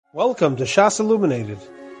Welcome to Shas Illuminated.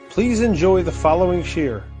 Please enjoy the following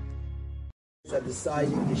shir. Are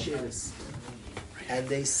deciding yeshivas, and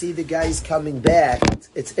they see the guys coming back.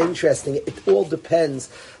 It's interesting. It all depends.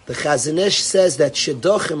 The Chazon Ish says that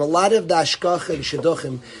shidduchim, a lot of the ashkacha and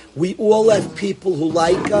shidduchim, we all have people who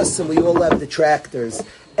like us, and we all have detractors.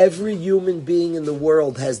 Every human being in the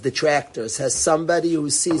world has detractors, has somebody who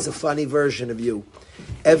sees a funny version of you.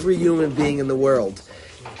 Every human being in the world.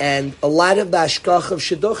 And a lot of the ashkach of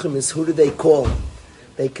shidduchim is, who do they call?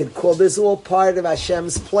 They could call, this is all part of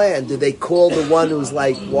Hashem's plan. Do they call the one who's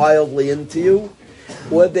like wildly into you?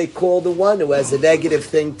 Or do they call the one who has a negative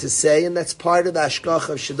thing to say? And that's part of the ashkach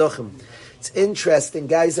of shidduchim. It's interesting,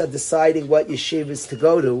 guys are deciding what yeshivas to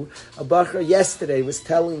go to. A bacher yesterday was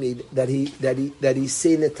telling me that he's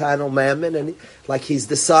seen Eternal Mammon, and he's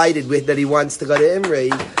decided that he wants to go to Imre.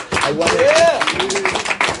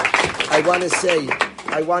 I want to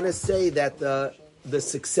say that the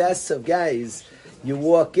success of guys, you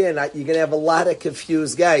walk in, you're going to have a lot of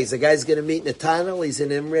confused guys. A guy's going to meet Nathaniel, he's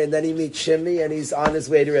in Imre, and then he meets Shimmy, and he's on his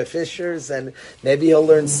way to Rav Fisher's, and maybe he'll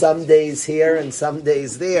learn some days here and some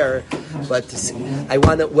days there. But I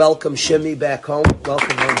want to welcome Shimmy back home.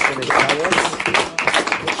 Welcome home, Shimmy Towers.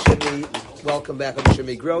 Shimmy, welcome back home,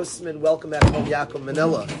 Shimmy Grossman. Welcome back home, Yaakov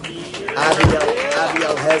Manila.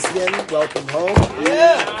 Abiel Hesgen, welcome home.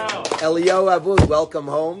 Yeah. Elio Abud, welcome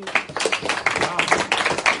home.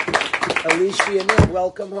 Alicia Nick,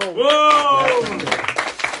 welcome home. Whoa!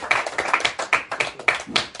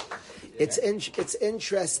 It's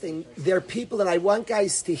interesting. There are people, and I want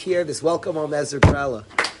guys to hear this. Welcome home, Ezra Krala.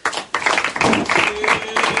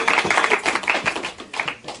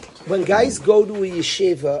 When guys go to a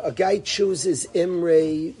yeshiva, a guy chooses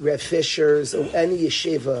Imre, Rav Fisher's, or any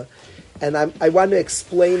yeshiva, and I want to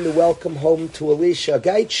explain the welcome home to Alicia. A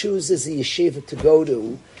guy chooses a yeshiva to go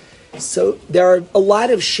to. So there are a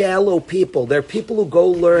lot of shallow people. There are people who go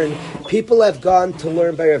learn. People have gone to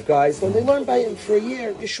learn by Rav Geisler, and they learn by him for a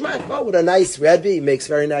year. Geshmak, oh, what a nice Rebbe. He makes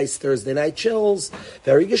very nice Thursday night chills.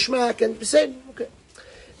 Very geshmak. And said, okay.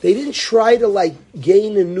 They didn't try to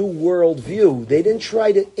gain a new world view. They didn't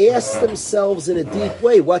try to ask themselves in a deep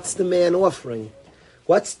way, what's the man offering?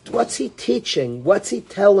 What's he teaching? What's he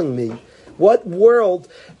telling me? What world?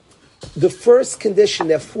 The first condition,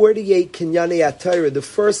 there are 48 Kinyanei HaTorah, the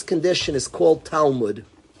first condition is called Talmud.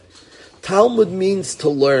 Talmud means to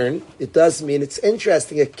learn. It does mean, it's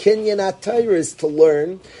interesting, a Kinyan HaTorah is to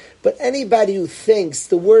learn, but anybody who thinks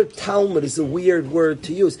the word Talmud is a weird word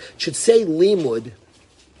to use, it should say Limud.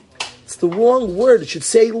 It's the wrong word, it should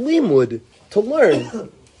say Limud, to learn.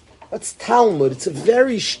 That's Talmud. It's a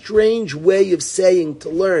very strange way of saying to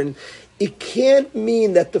learn. It can't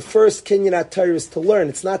mean that the first Kinyan HaTorah is to learn.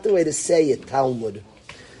 It's not the way to say it, Talmud.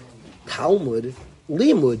 Talmud,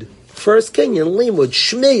 Limud. First Kinyan, Limud.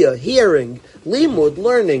 Shmiya, hearing. Limud,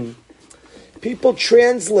 learning. People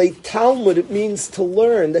translate Talmud, it means to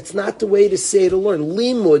learn. That's not the way to say to learn.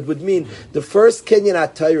 Limud would mean the first Kinyan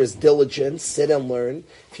HaTorah is diligence, sit and learn.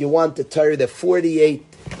 If you want the Torah, there are 48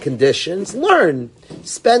 conditions. Learn.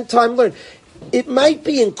 Spend time, learn. It might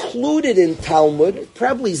be included in Talmud. It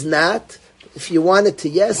probably is not. If you want it to,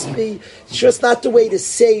 yes, be. It's just not the way to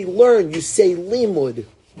say learn. You say limud.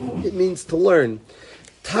 It means to learn.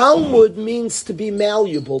 Talmud means to be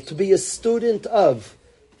malleable, to be a student of.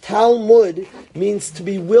 Talmud means to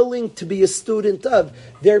be willing to be a student of.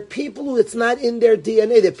 There are people who it's not in their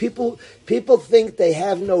DNA. There are people think they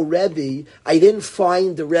have no Rebbe. I didn't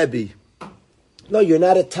find the Rebbe. No, you're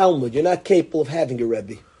not a Talmud. You're not capable of having a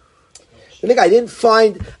Rebbe. I think I didn't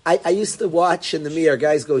find, I used to watch in the mirror,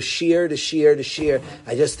 guys go shear to shear to shear.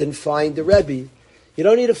 I just didn't find the Rebbe. You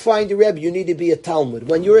don't need to find a Rebbe, you need to be a Talmud.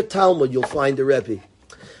 When you're a Talmud, you'll find a Rebbe.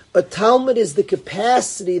 A Talmud is the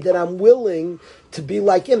capacity that I'm willing to be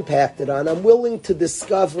impacted on. I'm willing to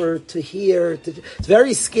discover, to hear. It's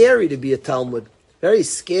very scary to be a Talmud. Very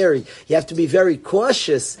scary. You have to be very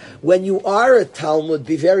cautious. When you are a Talmud,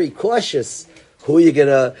 be very cautious. Who are you going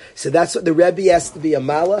to... So that's what the Rebbe has to be, a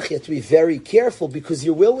malach. You have to be very careful because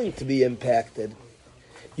you're willing to be impacted.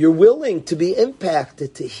 You're willing to be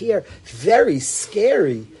impacted, to hear. Very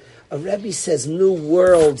scary. A Rebbe says new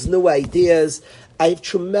worlds, new ideas. I have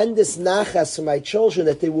tremendous nachas for my children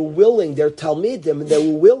that they were willing, they're Talmidim, and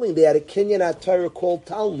they were willing. They had a Kinyan HaTorah called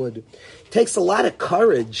Talmud. It takes a lot of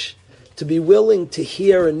courage to be willing to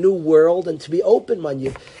hear a new world and to be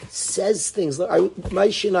open-minded. Says things.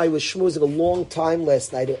 Maishi and I was schmoozing a long time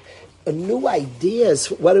last night. A new ideas,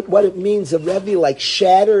 what it means. A Rebbe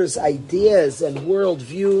shatters ideas and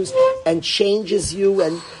worldviews and changes you,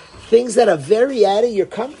 and things that are very out of your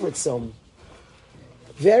comfort zone.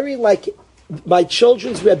 Very my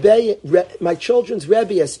children's Rebbe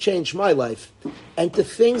has changed my life, and to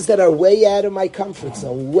things that are way out of my comfort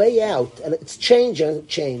zone, way out, and it's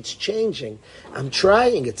changing. I'm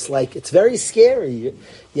trying. It's very scary.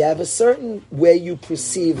 You have a certain way you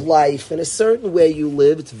perceive life and a certain way you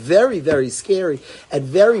live. It's very, very scary and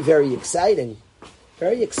very, very exciting.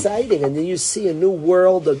 Very exciting, and then you see a new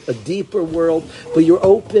world, a deeper world, but you're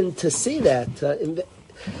open to see that.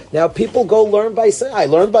 Now, people go learn by saying, I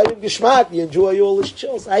learned by Geshmak, you enjoy all his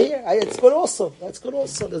chills. I hear, it's good also. That's good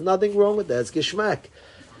also. There's nothing wrong with that. It's Geshmak.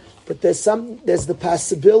 But there's the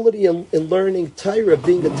possibility in learning Torah,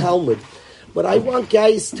 being a Talmud. What I want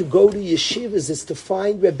guys to go to yeshivas is to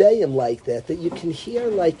find Rebbeim like that you can hear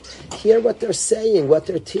what they're saying, what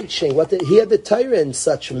they're teaching, hear the Torah in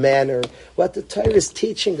such a manner, what the Torah is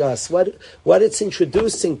teaching us, what it's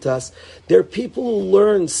introducing to us. There are people who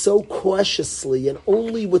learn so cautiously and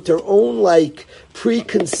only with their own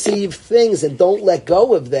preconceived things and don't let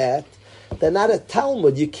go of that. They're not a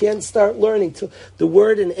Talmud. You can't start learning. The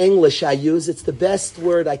word in English I use, it's the best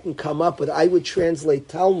word I can come up with. I would translate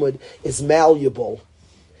Talmud is malleable.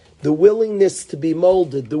 The willingness to be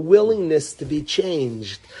molded, the willingness to be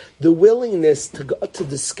changed, the willingness to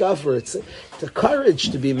discover. It's a courage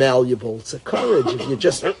to be malleable. It's a courage. If you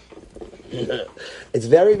just... It's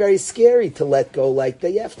very, very scary to let go like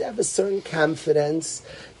that. You have to have a certain confidence.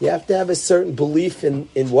 You have to have a certain belief in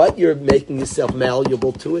what you're making yourself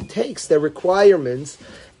malleable to. It takes their requirements,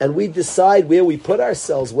 and we decide where we put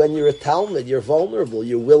ourselves. When you're a Talmud, you're vulnerable.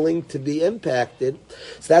 You're willing to be impacted.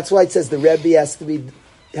 So that's why it says the Rebbe has to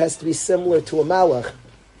be similar to a Malach.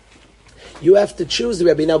 You have to choose the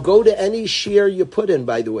Rebbe. Now go to any shir you put in,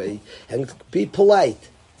 by the way, and be polite.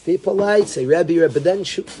 Be polite, say Rebbe, but then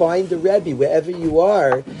find the Rebbe wherever you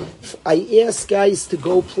are. I ask guys to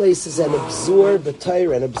go places and absorb the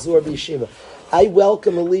Torah and absorb yeshiva. I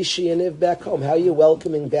welcome Alicia Yaniv back home. How are you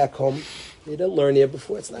welcoming back home? You didn't learn here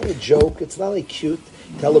before. It's not a joke. It's not cute.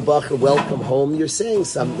 Tell a bacher, welcome home. You're saying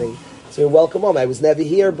something. So welcome home. I was never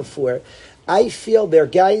here before. I feel there are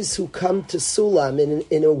guys who come to Sulam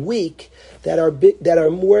in a week that are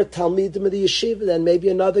more Talmidim of the yeshiva than maybe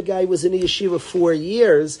another guy was in the yeshiva 4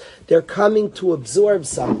 years. They're coming to absorb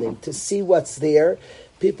something, to see what's there.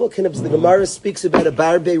 People can absorb. The Gemara speaks about a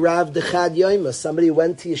Barbei Rav Dechad Yoima. Somebody who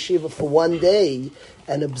went to yeshiva for 1 day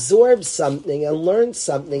and absorbed something and learned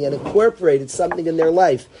something and incorporated something in their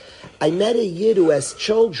life. I met a Yid who has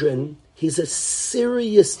children. He's a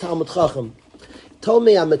serious Talmud Chacham. Told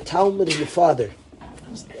me, I'm a Talmud of your father.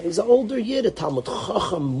 He's an older Yid, a Talmud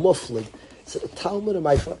Chacham Muflig. He said, a Talmud of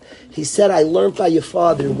my father. He said, I learned by your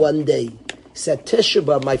father 1 day. He said, Tisha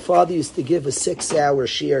B'Av, my father used to give a 6-hour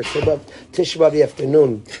shiur, Tisha B'Av the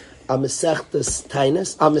afternoon. Amesechtas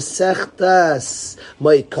Tainas, Amesechtas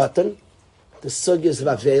Moed Katan, the Sugyas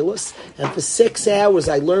of Avelos. And for 6 hours,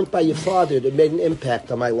 I learned by your father that made an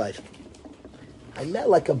impact on my life. I met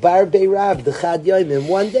like a Barbei Rav, the Chad Yoim, in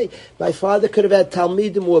 1 day. My father could have had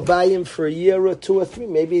Talmidim who were by him for a year or 2 or 3.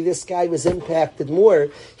 Maybe this guy was impacted more.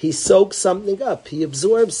 He soaked something up. He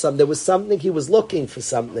absorbed something. There was something, he was looking for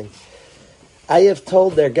something. I have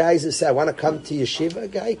told their guys who say, I want to come to yeshiva.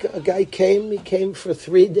 A guy came, he came for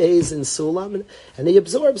 3 days in Sulam, and he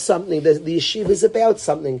absorbed something. The yeshiva is about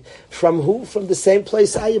something. From who? From the same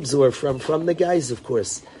place I absorb from the guys, of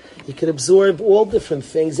course. You can absorb all different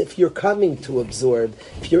things if you're coming to absorb,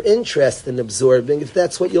 if you're interested in absorbing, if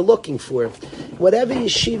that's what you're looking for. Whatever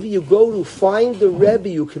yeshiva you go to, find the Rebbe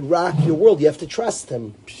who can rock your world. You have to trust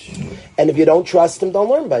him. And if you don't trust him, don't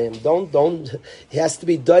learn by him. Don't. He has to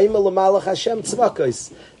be Daima L'Malach Hashem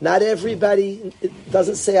Tzvakos. Not everybody, it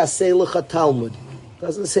doesn't say Aseh L'cha Talmud. It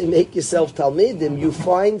doesn't say make yourself Talmidim. You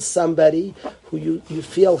find somebody who you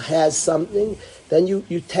feel has something, then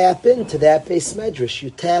you tap into that base medrash. You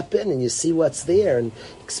tap in and you see what's there and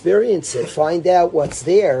experience it. Find out what's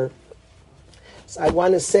there. So I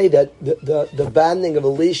want to say that the banding of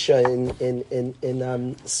Alicia in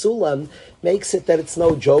Sulam makes it that it's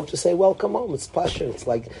no joke to say welcome home. It's passion. It's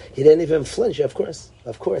like he didn't even flinch. Of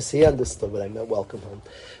course, he understood what I meant. Welcome home.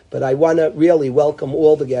 But I want to really welcome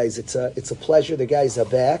all the guys. It's a pleasure. The guys are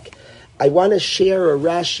back. I want to share a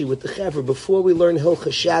Rashi with the Chaver. Before we learn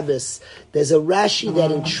Hilchah Shabbos, there's a Rashi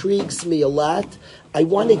that intrigues me a lot. I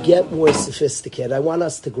want to get more sophisticated. I want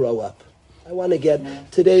us to grow up.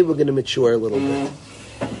 Today we're going to mature a little bit.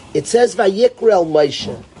 It says, Vayikrel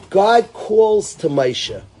Moshe. God calls to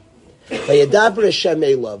Moshe. Vayedaber Hashem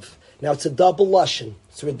Elav. Now it's a double lashon.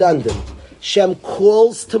 It's redundant. Hashem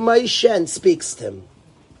calls to Moshe and speaks to him.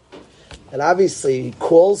 And obviously he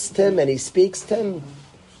calls to him and he speaks to him.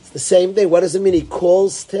 the same thing. What does it mean he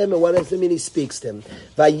calls to him, and what does it mean he speaks to him?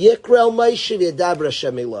 Vayikrel Moshe v'yadaber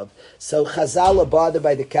Hashem ilav. So Chazal are bothered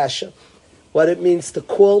by the kasha. What it means to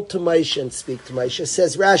call to Moshe and speak to Moshe.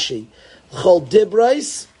 Says Rashi, Chol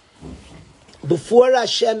dibrais, before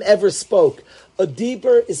Hashem ever spoke, a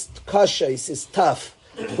dibur is kasha, is tough.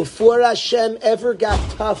 Before Hashem ever got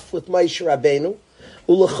tough with Moshe Rabbeinu,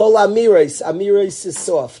 ulechol amirais is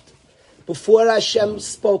soft. Before Hashem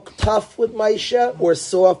spoke tough with Moshe or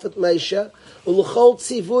soft with Moshe, ulechol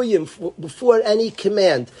tzivuyim, before any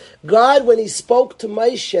command. God, when He spoke to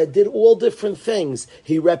Moshe, did all different things.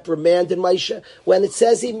 He reprimanded Moshe. When it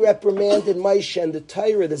says He reprimanded Moshe in the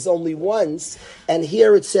Torah, there's only once, and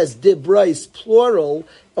here it says dibrais, plural,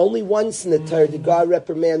 only once in the Torah did God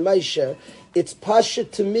reprimand Moshe. It's pasha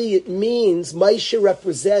to me, it means Moshe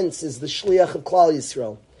represents is the shliach of Klal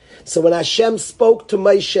Yisrael. So when Hashem spoke to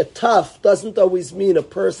Moshe tough, doesn't always mean a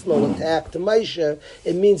personal attack to Moshe.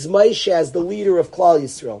 It means Moshe as the leader of Klal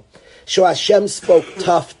Yisrael. So Hashem spoke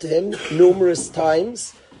tough to him numerous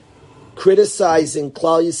times, criticizing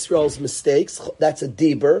Klal Yisrael's mistakes. That's a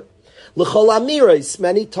dibur. L'chol amiros,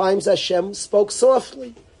 many times Hashem spoke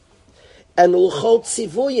softly. And l'chol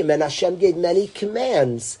tzivuyim, and Hashem gave many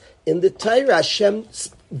commands. In the Torah, Hashem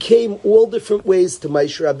came all different ways to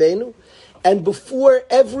Moshe Rabbeinu. And before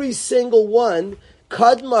every single one,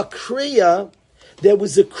 Kadma Kriya, there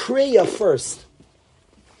was a Kriya first.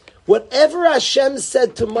 Whatever Hashem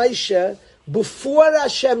said to Moshe, before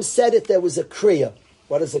Hashem said it, there was a Kriya.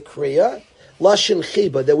 What is a Kriya? Lashon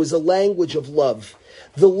Chiba. There was a language of love.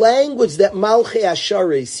 The language that Malchei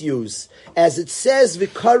Asharis use. As it says,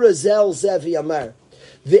 V'kara zel zevi amar.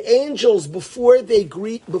 The angels, before they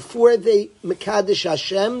Mekadesh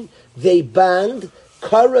Hashem, they banned.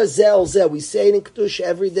 Kara zel zeh. We say it in Kedush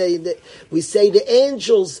every day. We say the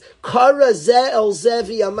angels, Kara zel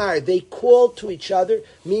zevi amar. They call to each other,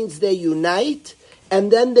 means they unite,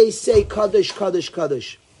 and then they say Kadosh, Kadosh,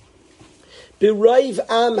 Kadosh. B'raiv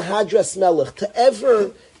am hadras melech. To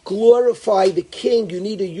ever glorify the king, you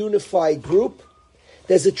need a unified group.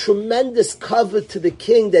 There's a tremendous cover to the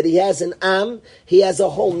king that he has an am, he has a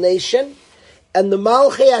whole nation. And the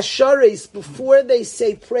Malchei Asharis, before they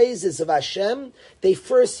say praises of Hashem, they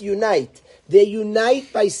first unite. They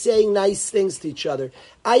unite by saying nice things to each other.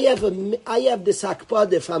 I have this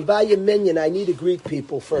hakpad, if I'm by a minyan, I need to greet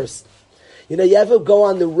people first. You know, you ever go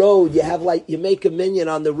on the road, you make a minyan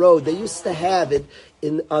on the road. They used to have it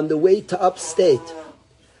on the way to upstate.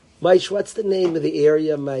 Maish, what's the name of the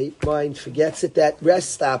area? My mind forgets it. That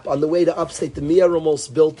rest stop on the way to upstate. The Mir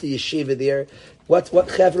almost built the yeshiva there. What's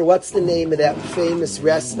the name of that famous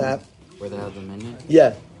rest stop? Where they have the menu?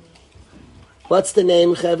 Yeah. What's the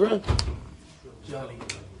name, Chevra?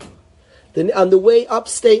 On the way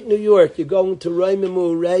upstate New York, you're going to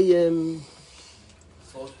Raymimu, Rayim...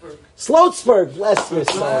 Sloatsburg. Bless your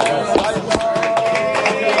soul.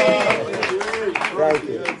 Thank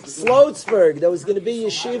you. Sloatsburg. There was going to be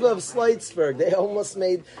yeshiva of Sloatsburg. They almost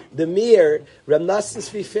made the Mir. Reb Nassim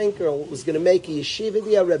Zvi Finkel was going to make a yeshiva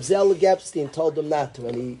there. Reb Zelig Epstein told him not to,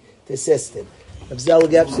 and he desisted. Reb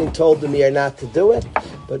Zelig Epstein told the Mir not to do it,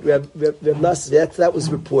 but Reb Nassim, that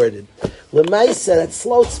was reported. Lemaisa, that's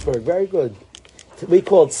Sloatsburg. Very good. We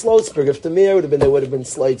called Sloatsburg. If the Mir would have been, there would have been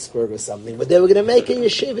Sloatsburg or something. But they were going to make a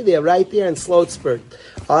yeshiva there, right there in Sloatsburg,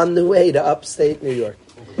 on the way to upstate New York.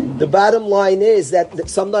 The bottom line is that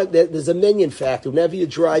sometimes there's a minyan factor. Whenever you're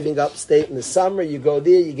driving upstate in the summer, you go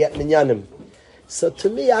there, you get minyanim. So to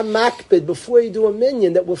me, I'm makbid, before you do a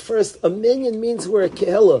minyan, that we're first, a minyan means we're a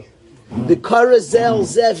kehillah. The karazel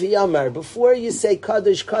zevi amar. Before you say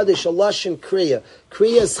kaddish, kaddish, a lashon kriya.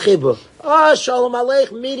 Kriya is chibah. Shalom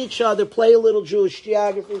aleich, meet each other, play a little Jewish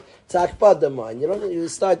geography. Tzakbadaman. You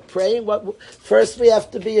start praying. First we have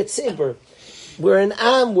to be a tzibur. We're an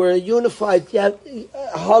am, we're a unified, you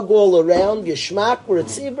hug all around, you schmack, we're a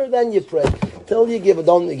tzibur, then you pray. Till you give it,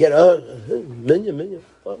 don't you get, minyan.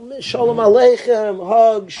 Shalom aleichem,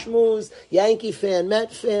 hug, shmooze, Yankee fan,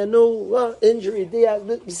 Met fan, no, injury,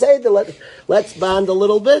 you say that, let's bond a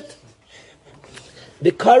little bit.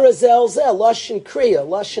 B'kara zel zel, lashon kriya,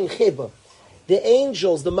 lashon chiba. The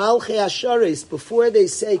angels, the Malchei Asharis, before they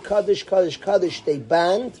say Kaddish, Kaddish, Kaddish, they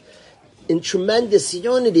band. In tremendous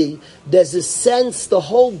unity, there's a sense the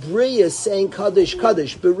whole Bria is saying Kaddish,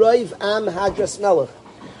 Kaddish. B'raiv am hadras melech.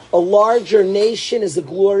 A larger nation is the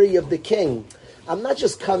glory of the king. I'm not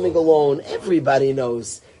just coming alone. Everybody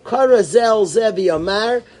knows. Karazel zevi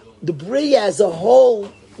amar. The Bria as a whole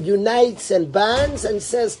unites and bands and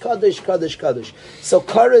says Kaddish, Kaddish, Kaddish. So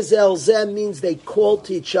Karazel zeh means they call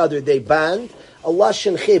to each other, they band. A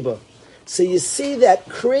lashon chiba. So you see that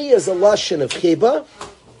Kriya is a lashon of chiba.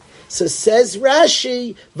 So says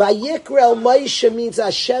Rashi, Vayikra Moshe means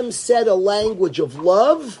Hashem said a language of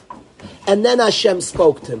love, and then Hashem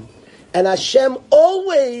spoke to him. And Hashem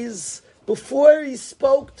always, before he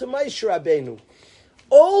spoke to Moshe Rabbeinu,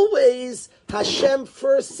 always Hashem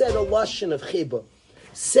first said a lashon of chiba,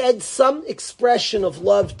 said some expression of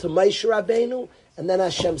love to Moshe Rabbeinu, and then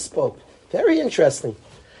Hashem spoke. Very interesting.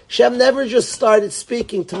 Hashem never just started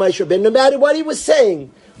speaking to Moshe Rabbeinu, no matter what he was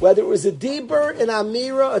saying, whether it was a dibur, an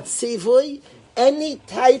amira, a tzivui, any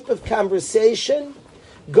type of conversation,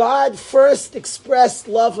 God first expressed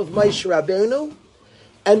love of Moshe Rabbeinu,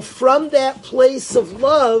 and from that place of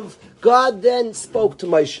love, God then spoke to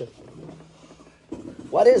Moshe.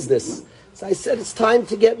 What is this? So I said it's time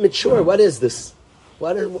to get mature. What is this?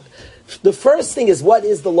 The first thing is, what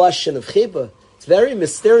is the lashon of chiba? It's very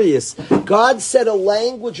mysterious. God said a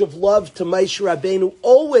language of love to Moshe Rabbeinu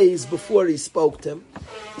always before he spoke to him.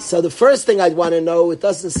 So the first thing I'd want to know, it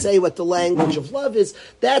doesn't say what the language of love is.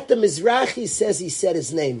 That the Mizrahi says he said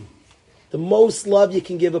his name. The most love you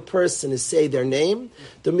can give a person is say their name.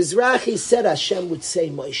 The Mizrahi said Hashem would say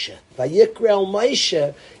Moshe. Vayikra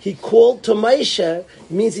Moshe, he called to Moshe,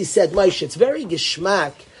 means he said Moshe. It's very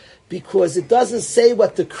geschmack, because it doesn't say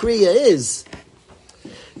what the kriya is.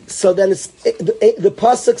 So then the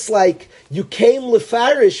pasuk's like, you came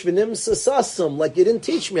lefarish v'nim sasasum, like you didn't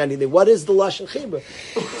teach me anything. What is the lashon chiba?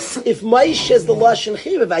 If Moshe is the lashon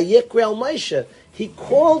chiba, Vayikra Moshe, he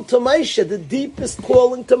called to Moshe, the deepest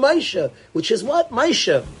calling to Moshe, which is what?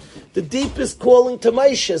 Moshe. The deepest calling to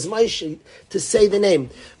Moshe is Moshe, to say the name.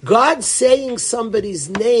 God saying somebody's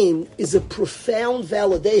name is a profound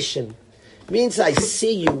validation. It means I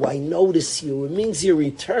see you, I notice you. It means you're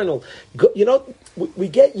eternal. You know, we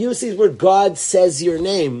get used to the word God says your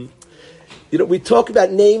name. You know, we talk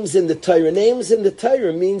about names in the Torah. Names in the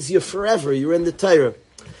Torah means you're forever. You're in the Torah.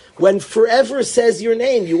 When forever says your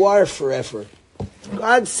name, you are forever.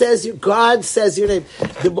 God says your name.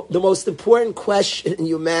 The most important question in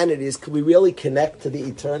humanity is, can we really connect to the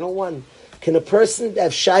Eternal One? Can a person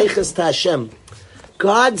have shaykhus to Hashem?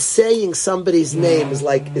 God saying somebody's name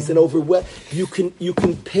is an overwhelming. You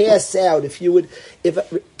can pass out if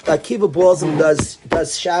Akiva Balsam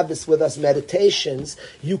does Shabbos with us meditations.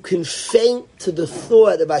 You can faint to the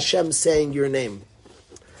thought of Hashem saying your name.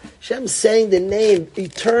 Hashem saying the name,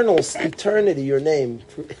 eternity, your name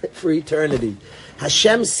for eternity.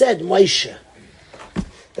 Hashem said Moshe.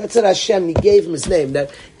 That's what Hashem, he gave him his name.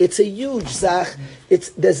 That it's a huge zach.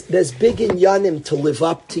 There's big inyanim to live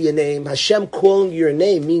up to your name. Hashem calling your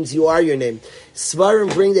name means you are your name.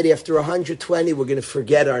 Svarim bring that after 120 we're going to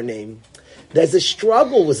forget our name. There's a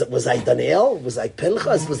struggle. Was I Daniel? Was I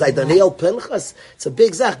Pinchas? Was I Daniel Pinchas? It's a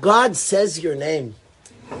big zach. God says your name,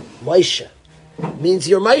 Moshe. Means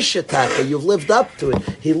you're Moshe Taka. You've lived up to it.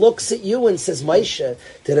 He looks at you and says, Moshe,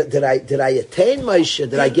 did I attain Moshe?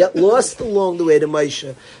 Did I get lost along the way to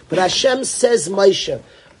Moshe? But Hashem says Moshe,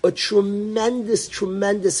 a tremendous,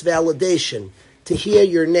 tremendous validation to hear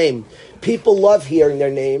your name. People love hearing their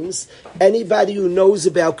names. Anybody who knows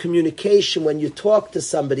about communication, when you talk to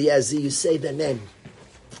somebody, as you say their name.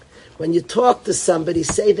 When you talk to somebody,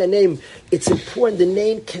 say their name. It's important. The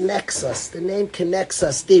name connects us. The name connects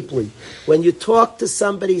us deeply. When you talk to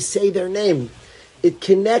somebody, say their name. It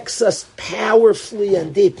connects us powerfully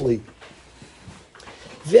and deeply.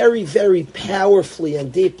 Very, very powerfully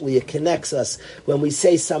and deeply it connects us when we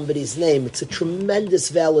say somebody's name. It's a tremendous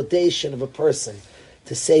validation of a person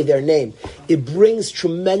to say their name. It brings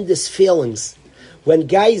tremendous feelings. When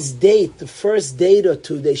guys date, the first date or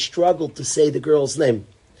two, they struggle to say the girl's name.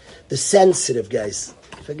 The sensitive guys.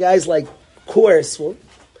 If a guy's like coarse, well,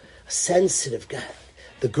 a sensitive guy.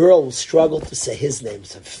 The girl will struggle to say his name.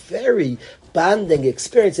 It's a very bonding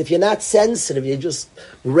experience. If you're not sensitive, you just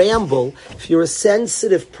ramble. If you're a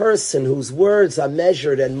sensitive person whose words are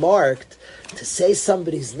measured and marked, to say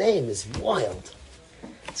somebody's name is wild.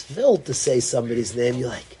 It's wild to say somebody's name.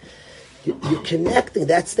 You're connecting.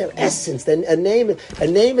 That's their essence. Then a name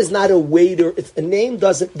is not a waiter. A name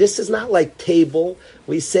doesn't. This is not like table.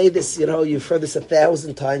 We say this. You've heard this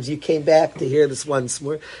 1,000 times. You came back to hear this once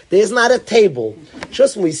more. There's not a table.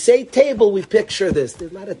 Just when we say table, we picture this.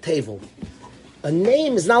 There's not a table. A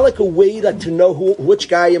name is not like a waiter to know which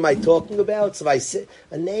guy am I talking about. So if I say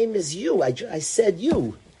a name is you. I said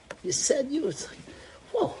you. You said you. It's like,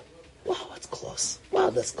 whoa. Wow, that's close. Wow,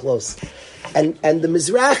 that's close. And the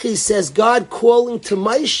Mizrahi says, God calling to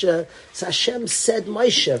Moshe, so Hashem said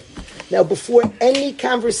Moshe. Now, before any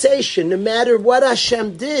conversation, no matter what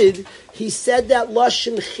Hashem did, he said that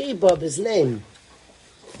lashon chiba of his name.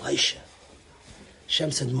 Moshe.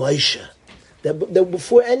 Hashem said, Moshe. That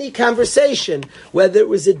before any conversation, whether it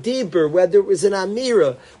was a dibur, whether it was an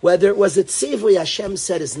amira, whether it was a tzivui, Hashem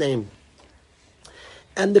said His name.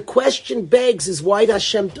 And the question begs is, why does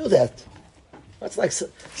Hashem do that? It's like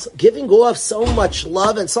giving off so much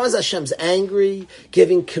love, and sometimes Hashem's angry,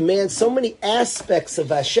 giving commands, so many aspects of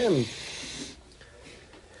Hashem.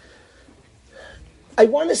 I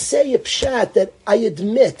want to say a pshat that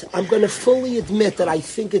I'm going to fully admit that I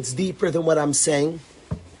think it's deeper than what I'm saying.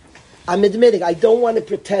 I'm admitting, I don't want to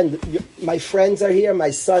pretend. My friends are here, my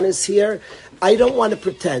son is here. I don't want to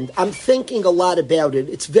pretend. I'm thinking a lot about it.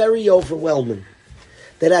 It's very overwhelming.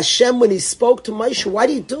 That Hashem, when He spoke to Moshe, why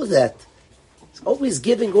did He do that? He's always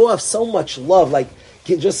giving off so much love, like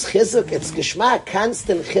just chizuk, it's geshmak,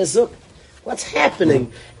 constant chizuk. What's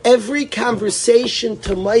happening? Every conversation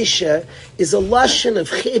to Moshe is a lashon of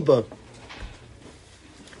chiba.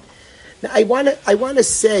 Now, I want to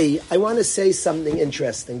say something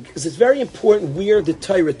interesting, because it's very important where the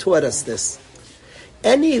Torah taught us this.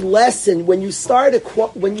 Any lesson, when you start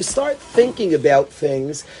thinking about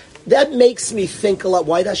things, that makes me think a lot.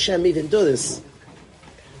 Why does Hashem even do this?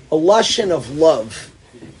 A lashon of love.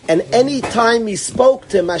 And any time He spoke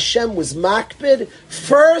to him, Hashem was makbid.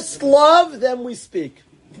 First love, then we speak.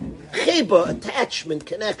 Chiba, attachment,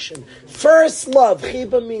 connection. First love.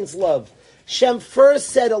 Chiba means love. Hashem first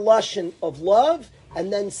said a lashon of love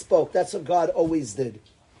and then spoke. That's what God always did.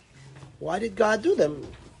 Why did God do them?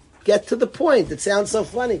 Get to the point. It sounds so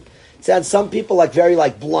funny. It sounds, some people very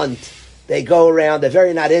blunt. They go around, they're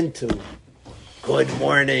very not into good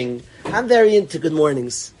morning. I'm very into good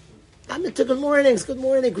mornings. I'm into good mornings, good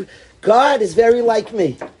morning. God is very like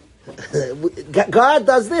me. God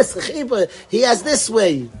does this. He has this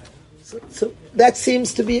way. So that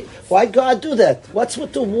seems to be, why God do that? What's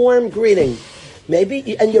with the warm greeting?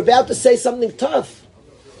 Maybe, and you're about to say something tough.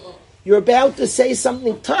 You're about to say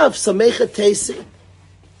something tough, so mecha teisi.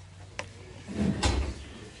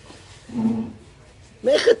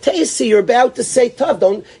 Mecha teisi, you're about to say tough.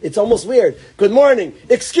 It's almost weird. Good morning.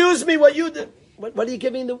 Excuse me, what you did. What are you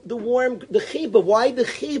giving the warm, the chiba? Why the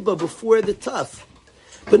chiba before the tough?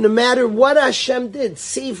 But no matter what Hashem did,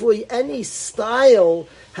 sivui, any style,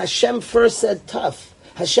 Hashem first said tough.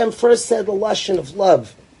 Hashem first said the lashon of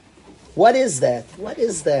love. What is that? What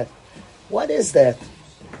is that? What is that?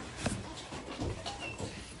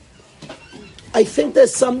 I think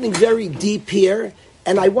there's something very deep here,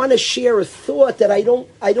 and I want to share a thought that I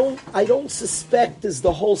don't suspect is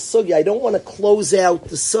the whole sugya. I don't want to close out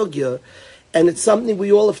the sugya. And it's something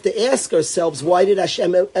we all have to ask ourselves, why did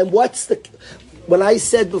Hashem, and when I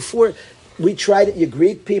said before, we tried it, you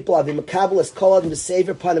greet people, Avi Makabalas, call them to save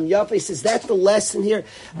upon him, Yafa, he says, is that the lesson here?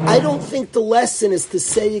 I don't think the lesson is to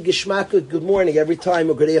say Geshmaka, good morning every time,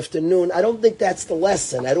 or good afternoon. I don't think that's the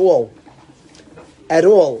lesson at all. At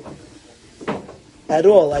all. At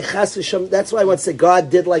all. Like Chas v'Shalom, that's why I want to say God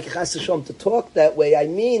did like Chas v'Shalom to talk that way. I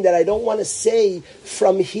mean that I don't want to say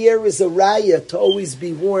from here is a raya to always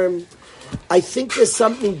be warm. I think there's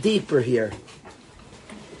something deeper here.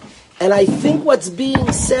 And I think what's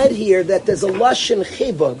being said here, that there's a lashon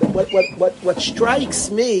chiba. What strikes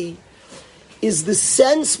me is the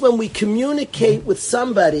sense when we communicate with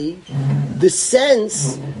somebody, the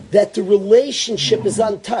sense that the relationship is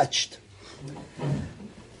untouched.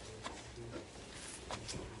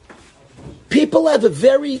 People have a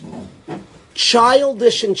very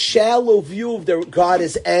childish and shallow view of their God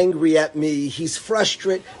is angry at me, He's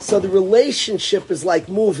frustrated. So the relationship is like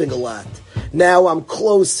moving a lot. Now I'm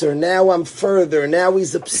closer, now I'm further, now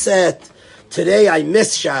He's upset. Today I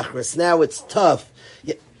miss Shachris, now it's tough.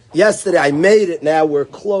 Yesterday I made it, now we're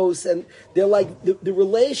close. And they're like, the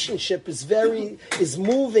relationship is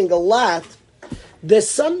moving a lot. There's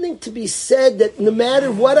something to be said that no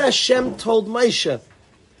matter what Hashem told Moshe,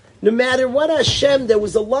 no matter what Hashem, there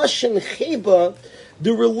was a lashon chiba,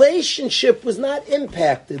 the relationship was not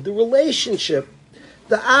impacted. The relationship,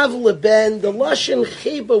 the av leben, the lashon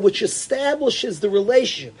chiba, which establishes the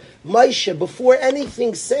relationship, Moshe, before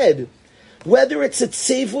anything said, whether it's a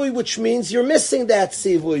tzivui, which means you're missing that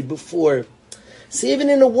tzivui before. So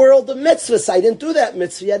even in a world of mitzvahs, I didn't do that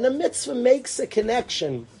mitzvah yet, and a mitzvah makes a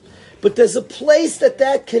connection. But there's a place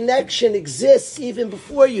that connection exists even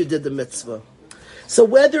before you did the mitzvah. So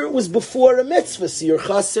whether it was before a mitzvah, so you're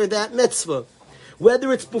chaser that mitzvah.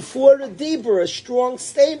 Whether it's before a dibur, a strong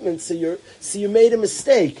statement, so you made a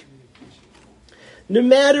mistake. No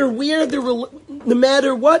matter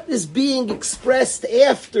what is being expressed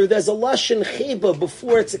after, there's a lashon chiba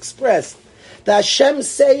before it's expressed. The Hashem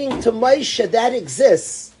saying to Moshe, that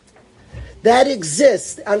exists. That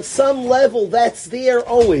exists. On some level, that's there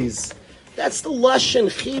always. That's the lashon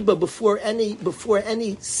chiba before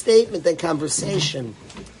any statement and conversation.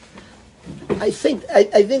 I think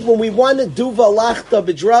when we want to do valachta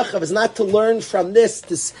b'drachav, it's not to learn from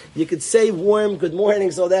this. You could say warm good morning.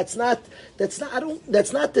 So that's not the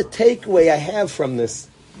takeaway I have from this.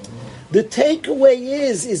 The takeaway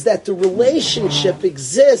is that the relationship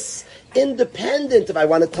exists independent. If I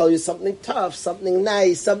want to tell you something tough, something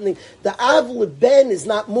nice, the av leben is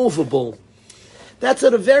not movable. That's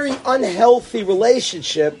a very unhealthy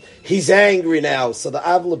relationship. He's angry now, so the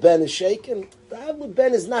av leben is shaken. The av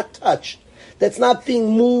leben is not touched. That's not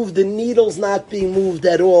being moved. The needle's not being moved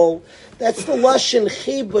at all. That's the lashon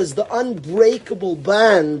chibas, the unbreakable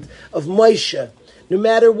bond of Moshe. No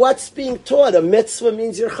matter what's being taught, a mitzvah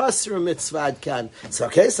means you're chaser a mitzvah adkan. It's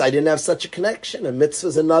okay, so I didn't have such a connection. A mitzvah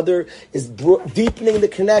is another, deepening the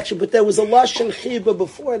connection. But there was a lashon chiba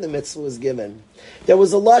before the mitzvah was given. There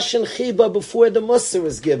was a lashon chiba before the mussar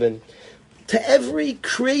was given. To every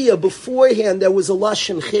kriya beforehand, there was a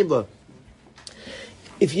lashon chiba.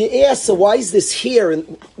 If you ask, so why is this here,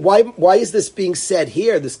 and why is this being said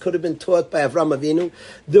here? This could have been taught by Avram Avinu.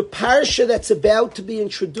 The parsha that's about to be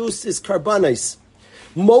introduced is karbanos.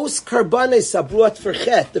 Most karbanos are brought for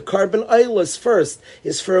chet. The carbon oil is first,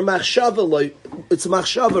 is for a machshava. It's a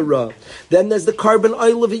machshava ra. Then there's the carbon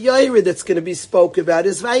oil of a yaira that's going to be spoken about,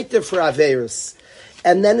 is weiter for averis.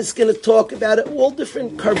 And then it's going to talk about it, all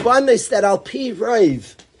different karbanos that al pi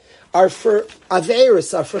raiv are for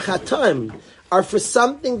averis, are for chatam, are for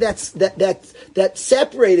something that's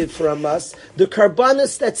separated from us. The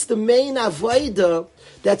karbanos, that's the main avodah.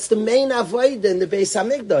 That's the main avodah in the Beis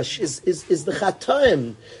Hamikdash is the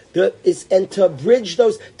chatam, and to bridge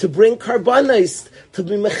those, to bring karbanos, to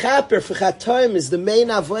be mechaper for chatam is the main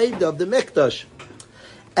avodah of the Mikdash.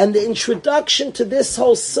 And the introduction to this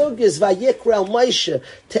whole sug is Vayikra al Moshe.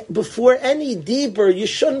 Before any deeper, you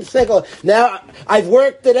shouldn't think, oh, now I've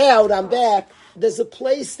worked it out, I'm back. There's a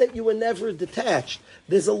place that you were never detached.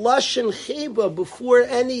 There's a lashon chiba before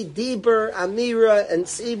any diber, amira, and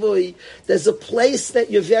tzivui. There's a place that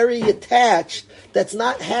you're very attached.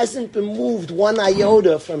 Hasn't been moved one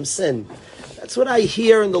iota from sin. That's what I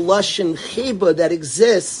hear in the lashon chiba that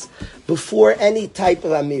exists before any type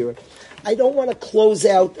of amira. I don't want to close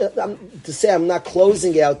out, to say I'm not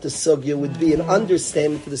closing out the sugya would be an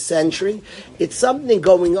understatement for the century. It's something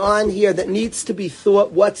going on here that needs to be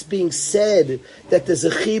thought, what's being said, that there's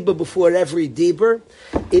a chiba before every deber.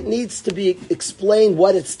 It needs to be explained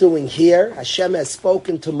what it's doing here. Hashem has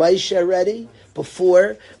spoken to Moshe already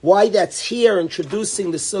before. Why that's here,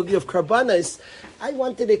 introducing the sugya of karbanos. I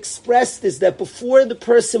wanted to express this, that before the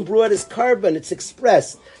person brought his carbon, it's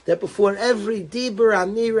expressed that before every Dibur,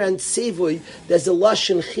 Amira, and Tzivui, there's a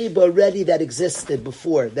Lashon Chiba already that existed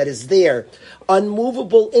before, that is there.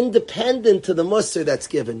 Unmovable, independent to the Musar that's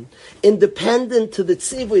given, independent to the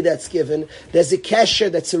Tzivui that's given, there's a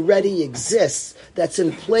Kesher that's already exists, that's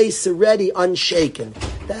in place already, unshaken.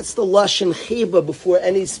 That's the Lashon Chiba before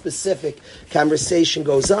any specific conversation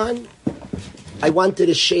goes on. I wanted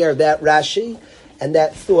to share that Rashi and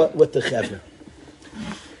that thought with the Chevra.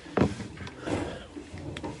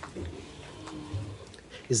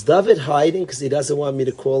 Is David hiding because he doesn't want me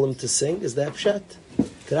to call him to sing? Is that pshat?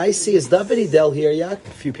 Did I see, is David Hidel here, Yak?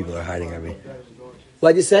 A few people are hiding, Rabbi.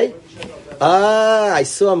 What'd you say? I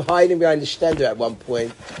saw him hiding behind the stender at one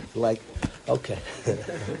point. Like, okay.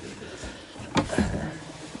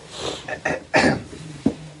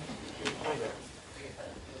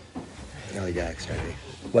 Ellie Dax, Rabbi.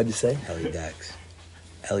 What'd you say? Ellie Dax.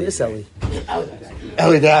 Where's Ellie?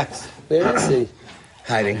 Ellie Dax. Where is he?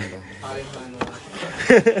 Hiding.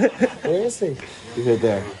 Where is he? He's right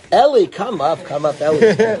there. Ellie, come up,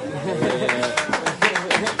 Ellie.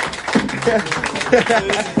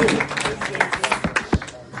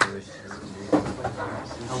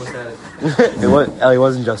 Ellie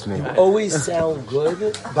wasn't just me. Always sound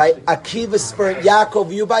good. By Akiva Spern,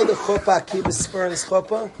 Yaakov, you by the chuppah, Akiva Spern's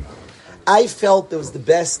chuppah? I felt it was the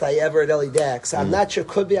best I ever at Ellie Dax. I'm not sure,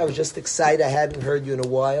 could be, I was just excited. I hadn't heard you in a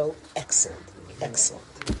while. Excellent.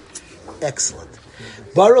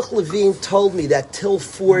 Baruch Levine told me that till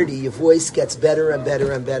 40, your voice gets better and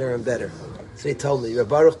better and better and better. So he told me.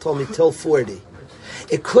 Baruch told me till 40.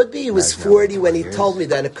 It could be he was 40 when he told me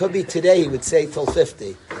that. And it could be today he would say till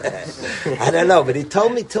 50. I don't know, but he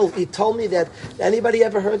told me that. Anybody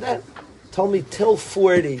ever heard that? Told me till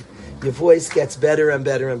 40, your voice gets better and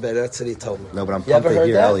better and better. That's what he told me. No, but I'm pumped to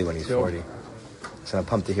hear Ellie when he's 40. So I'm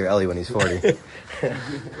pumped to hear Ellie when he's 40.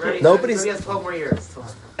 Nobody's. He has 12 more years.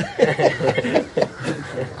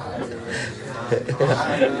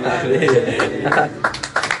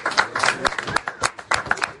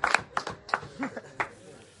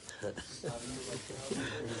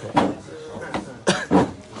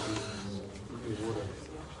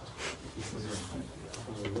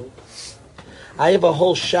 I have a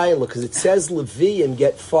whole shayla because it says Levium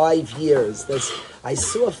get 5 years. I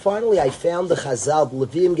found the Chazal,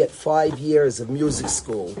 Levium get 5 years of music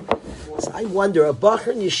school. So I wonder, a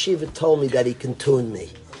Bacher in Yeshiva told me that he can tune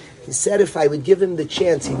me. He said if I would give him the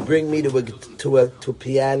chance, he'd bring me to a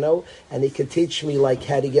piano, and he could teach me like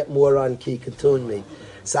how to get more on key, could tune me.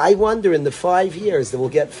 So I wonder, in the 5 years, that we'll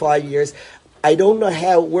get 5 years. I don't know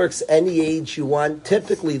how it works, any age you want.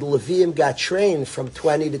 Typically, the Levium got trained from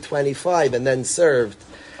 20 to 25 and then served.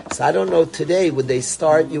 So I don't know today, would they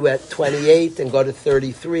start you at 28 and go to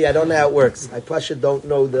 33? I don't know how it works. I Pasha don't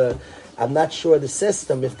know I'm not sure the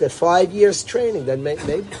system. If they're 5 years training, then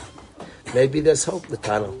maybe there's hope, the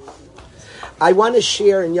tunnel. I want to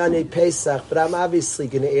share in Yanei Pesach, but I'm obviously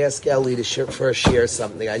going to ask Ellie to first share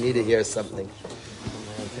something. I need to hear something.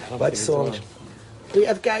 What song? We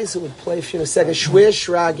have guys who would play for you in a second. Shwir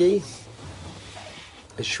Shragi.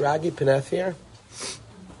 Is Shragi Paneth here?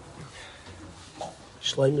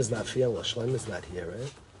 Shloim is not feeling. Shloim is not here,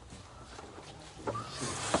 right?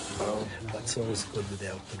 What song is good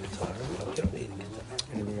without the guitar? You don't need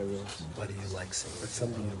anything else. What do you like singing? What's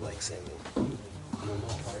something you like singing?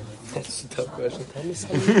 That's a tough question. Tell me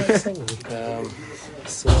something you like singing.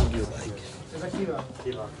 Song you like.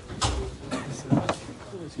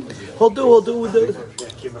 We'll do.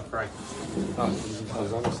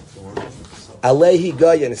 Alehi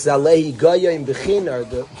Goyen. It's Alehi Goyen Bechinar.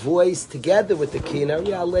 The voice together with the kinar.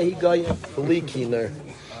 Yeah, Alehi Goyen. Beli kinar.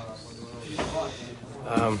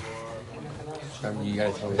 You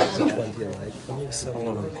guys tell me. Which one do you like? Give me a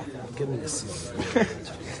song. Give me a song.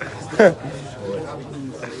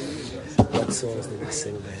 What songs did we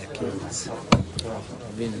sing by our kids?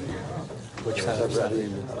 Which one?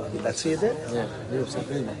 That's what you did? Yeah,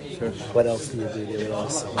 sure. What else do you do? What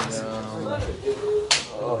else songs?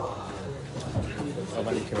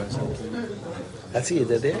 That's what you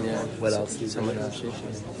did there? Yeah. What else do you do?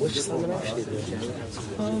 Which Saman Afshi did you do?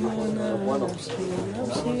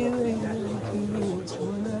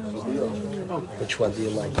 Which one do you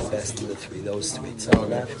like the best of the three? Those three. Saman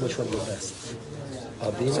Afshi. Which one is the best?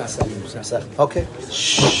 Bina, Saman. Okay.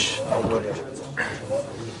 Shh.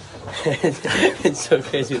 It's so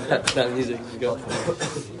crazy that music is going.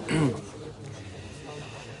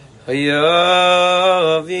 Yavinu,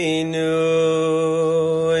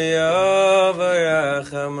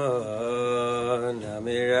 Yavarachamon,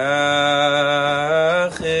 Amirachim,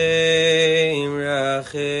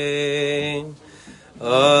 Rachim,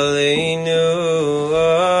 Aleinu,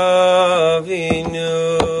 Avinu,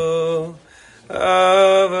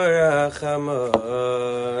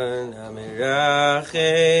 Avarachamon,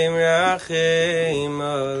 Amirachim, Rachim,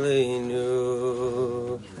 Aleinu.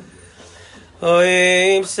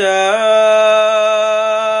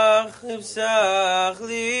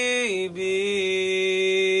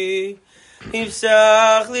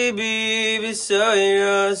 Imsach libi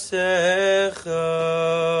b'soirasecha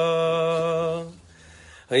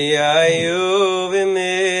Hayayu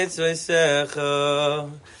b'mitzvasecha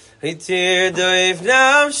Hitir doif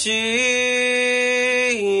namshi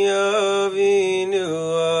Avinu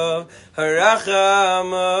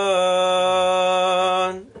harachamon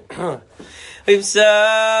Imsach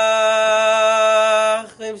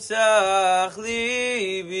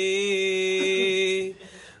libi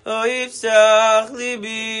Imsach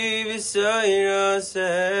libi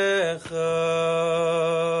v'soirasecha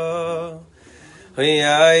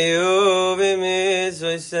Hayayu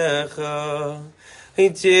b'mitzvasecha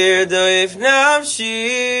Hitir doif nafshi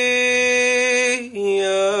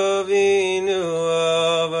Avinu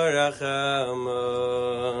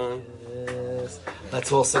avarachamon. Let's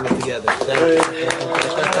all sing it together. Thank you.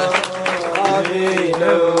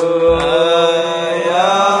 Avinu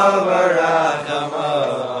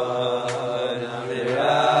avarachamon,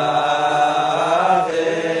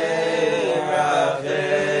 amirachim,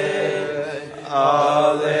 rachim,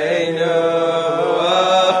 aleinu,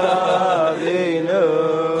 avinu,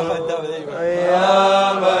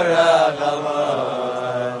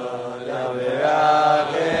 avarachamon,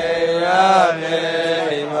 amirachim,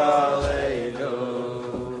 rachim, aleinu.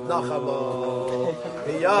 Nachamon.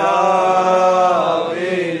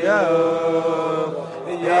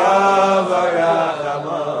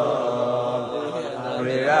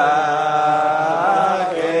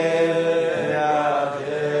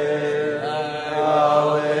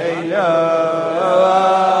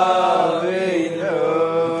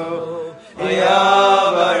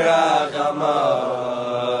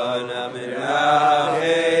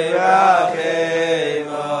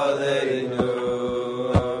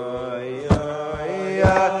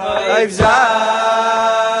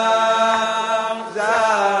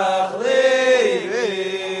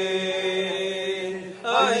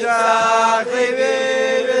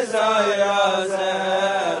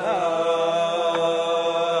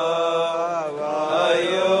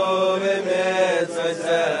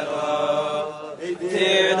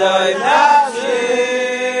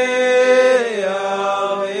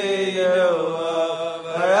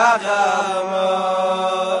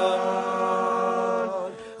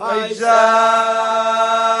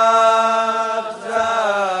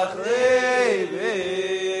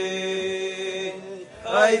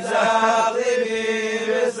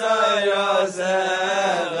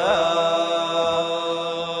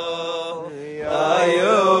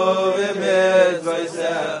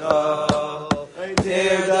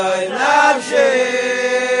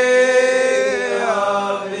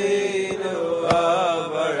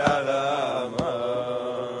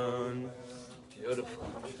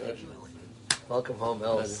 Welcome home,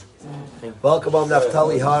 Els. Welcome home,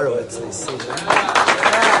 Naftali Horowitz. I see.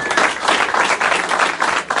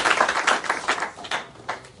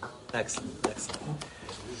 Excellent, excellent.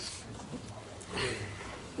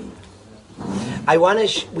 I want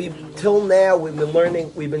to. Till now we've been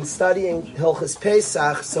learning. We've been studying Hilchos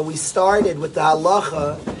Pesach. So we started with the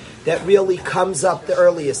halacha that really comes up the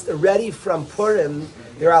earliest. Already from Purim,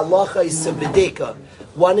 their halacha is sebedika.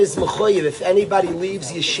 One is mechoyev. If anybody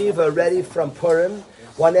leaves yeshiva already from Purim,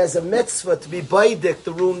 one has a mitzvah to be baidik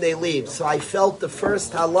the room they leave. So I felt the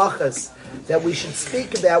first halachas that we should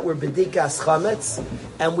speak about were bedikas chametz,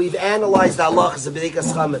 and we've analyzed the halachas of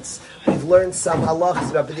bedikas chametz. We've learned some halachas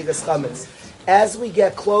about bedikas chametz. As we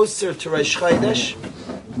get closer to Rosh Chodesh,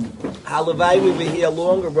 halavai we were here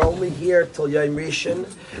longer. We're only here till Yom Rishon.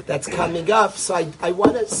 That's coming up. So I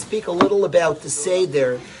want to speak a little about the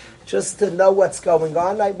Seder, just to know what's going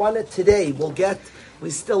on. I want it today.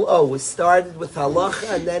 We still owe. We started with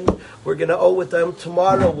halacha, and then we're going to owe with them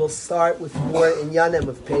tomorrow. We'll start with more inyanim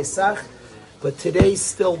of Pesach. But today's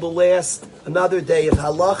still another day of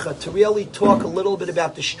halacha, to really talk a little bit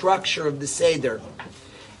about the structure of the Seder.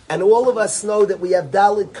 And all of us know that we have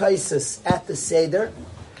Daled Kaisis at the Seder.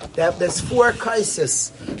 There's 4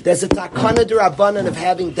 Kaisis. There's a Takana D'Rabbanan of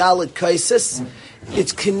having Daled Kaisis.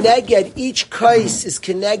 It's Keneged, each Kais is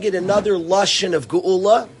Keneged another Lashon of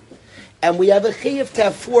Geula. And we have a Chiyuv to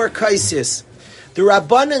have 4 Kaisis. The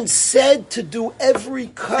Rabbanan said to do every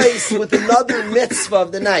Kais with another mitzvah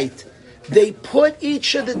of the night. They put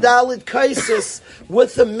each of the Daled Kaisis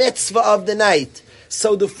with a mitzvah of the night.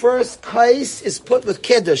 So the first Kais is put with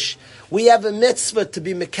Kiddush. We have a mitzvah to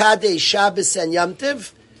be Mekadei Shabbos and Yom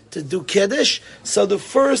Tov, to do Kiddush. So the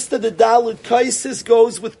first of the Daled Kaisis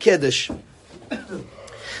goes with Kiddush.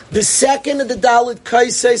 The second of the Daled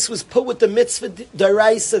Kaisis was put with the mitzvah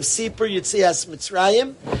Darais of Sipur Yetzias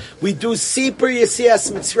Mitzrayim. We do Sipur Yetzias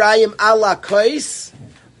Mitzrayim ala Kais,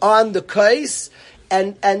 on the Kais,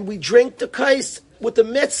 and we drink the Kais with the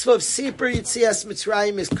mitzvah of Sipur Yetzias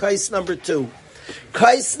Mitzrayim is Kais number 2.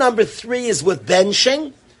 Kais number 3 is with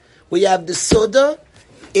benching. We have the Suda.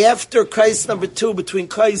 After Kais number 2, between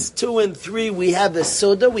Kais 2 and 3, we have the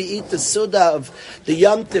Suda. We eat the Suda of the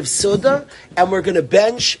Yom Tov Suda, and we're going to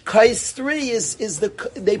bench. Kais 3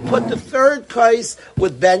 they put the third Kais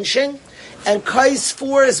with benching, and Kais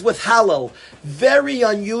 4 is with Hallel. Very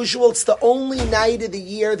unusual. It's the only night of the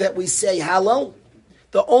year that we say Hallel.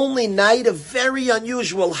 The only night of very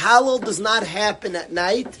unusual. Hallel does not happen at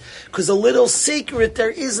night, because a little secret, there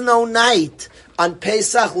is no night on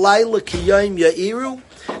Pesach Laila Ki Yom Ya'iru.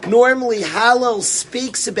 Normally Hallel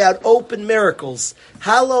speaks about open miracles.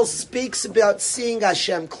 Hallel speaks about seeing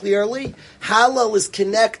Hashem clearly. Hallel is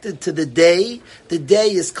connected to the day. The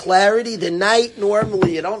day is clarity. The night,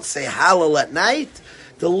 normally you don't say Hallel at night.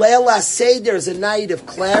 The Leil HaSeder is a night of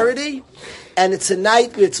clarity, and it's a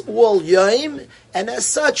night where it's all Yom. And as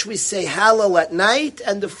such, we say Hallel at night,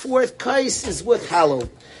 and the 4th Kais is with Hallel.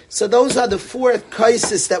 So those are the 4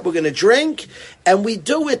 Kaises that we're going to drink, and we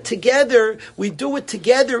do it together. We do it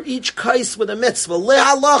together, each Kais with a mitzvah.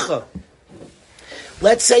 Le'halacha.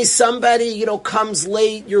 Let's say somebody, comes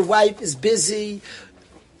late, your wife is busy.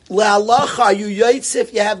 Le'halacha, you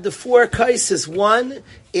yotzif, you have the 4 Kaises, one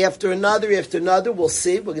after another. We'll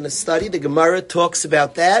see. We're going to study. The Gemara talks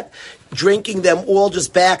about that. Drinking them all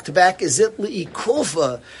just back to back. Is it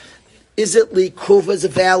li'ikuva? Is it li'ikuva is a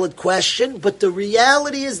valid question, but the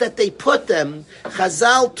reality is that they put them.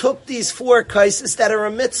 Chazal took these 4 kaises that are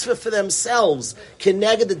a mitzvah for themselves,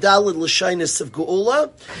 keneged the daled l'shainis of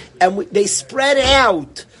geula, and they spread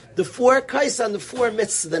out the 4 kais on the 4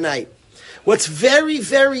 mitzvahs of the night. What's very,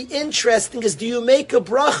 very interesting is, do you make a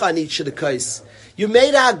bracha on each of the kais? You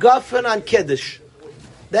made a hagafen on Kiddush.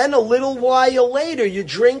 Then a little while later, you're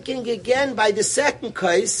drinking again by the 2nd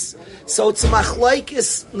kais. So it's a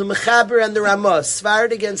machlaikis, the Mechaber and the Ramah,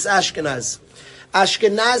 Sfarad against Ashkenaz.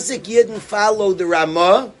 Ashkenazic Yidden follow the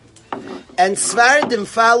Ramah, and Sfaradim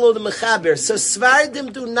follow the Mechaber. So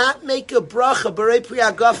Sfaradim do not make a bracha, Berei Pri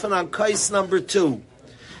Hagafen on kais number 2.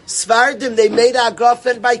 Svardim, they made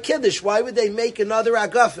agafen by Kiddush. Why would they make another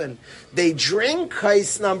agafen? They drink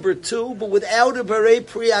kais number 2, but without a berei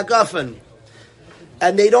pri agafen.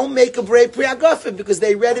 And they don't make a berei pri agafen because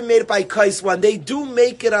they already made it by kais 1. They do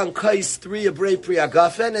make it on kais 3, a berei pri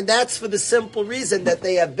agafen, and that's for the simple reason that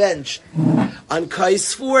they have benched. On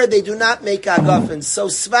kais 4, they do not make agafen. So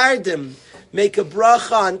Svardim make a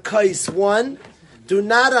bracha on kais 1, do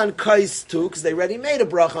not on kais 2, because they already made a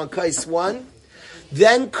bracha on kais 1.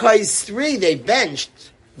 Then kais 3, they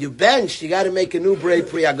benched. You benched, you got to make a new berei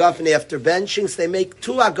pri agafen after benching, so they make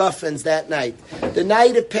 2 agafens that night. The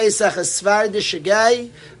night of Pesach, a Svardish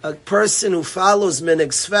guy, a person who follows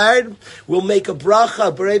Minig Svard, will make a bracha,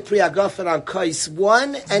 a berei pri agafen on kais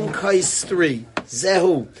 1 and kais 3.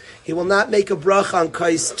 Zehu. He will not make a bracha on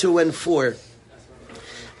kais 2 and 4.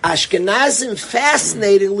 Ashkenazim,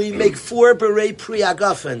 fascinatingly, make 4 berei pri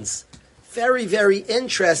agafens. Very, very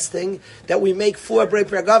interesting that we make 4 berei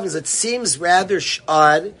pri agafens. It seems rather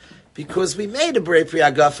odd because we made a berei pri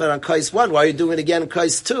agafen on kais 1. Why are you doing it again on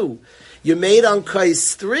kais 2? You made on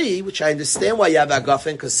kais 3, which I understand why you have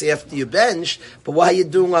agafen, because after you bench, but why are you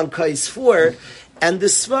doing on kais 4? And the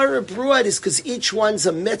svara broad is because each one's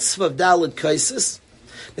a mitzvah of daled kaisis.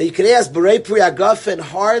 Now you could ask, berei pri agafen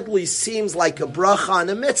hardly seems like a bracha on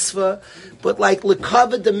a mitzvah, but like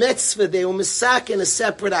lekavod the mitzvah, they were misak in a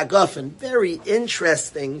separate agafen. Very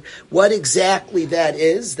interesting what exactly that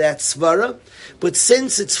is, that svara. But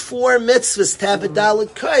since it's 4 mitzvahs to have a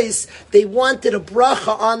dalet kais, they wanted a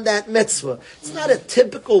bracha on that mitzvah. It's not a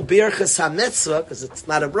typical birchas ha-mitzvah, because it's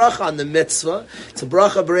not a bracha on the mitzvah. It's a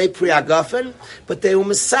bracha berei pri agafen, but they were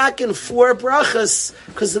misakin 4 brachas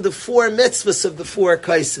because of the 4 mitzvahs of the 4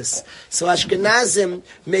 kaises. So Ashkenazim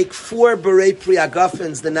make 4 berei pri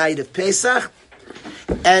agafens the night of Pesach,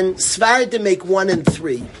 and Svardim make 1 and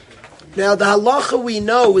 3. Now, the halacha we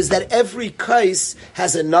know is that every kais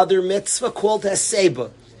has another mitzvah called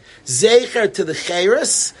haseba. Zecher to the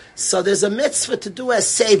cheres, so there's a mitzvah to do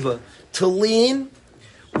haseba. To lean,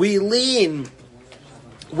 we lean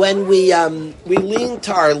when we lean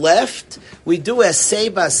to our left, we do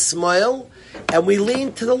haseba smile, and we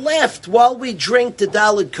lean to the left while we drink the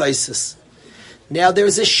daled kaises. Now,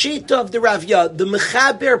 there's a shita of the Ravya, the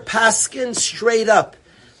Mechaber paskin straight up.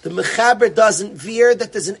 The Mechaber doesn't veer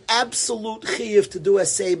that there's an absolute chiyuv to do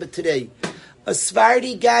haseba today. A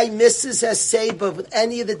Svardi guy misses haseba with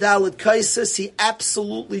any of the daled kaisis, he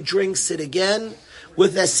absolutely drinks it again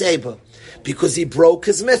with haseba. Because he broke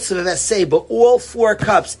his mitzvah of haseba. All 4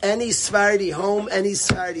 cups, any Svardi home, any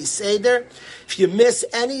Svardi seder, if you miss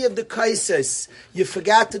any of the kaisis, you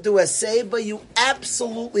forgot to do haseba, you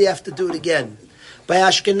absolutely have to do it again. By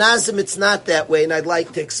Ashkenazim, it's not that way, and I'd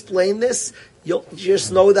like to explain this. You'll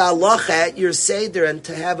just know the halacha at your seder and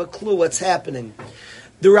to have a clue what's happening.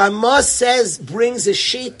 The Ramah brings a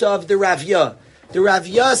sheet of the Ravya. The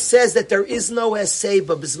Ravya says that there is no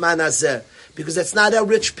haseba b'zman hazeh, because that's not how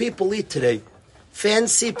rich people eat today.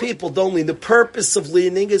 Fancy people don't lean. The purpose of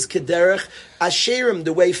leaning is kederech asherim,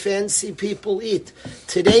 the way fancy people eat.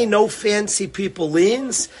 Today, no fancy people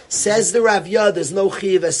leans. Says the Ravya, there's no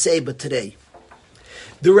chiyuv haseba today.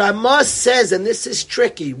 The Ramah says, and this is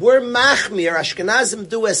tricky, we're machmir, Ashkenazim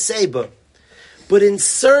do haseba, but in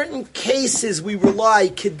certain cases we rely,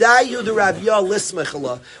 kedayu the Ravya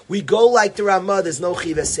lismechala, we go like the Ramah, there's no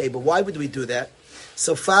chiv haseba. Why would we do that?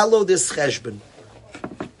 So follow this cheshbon.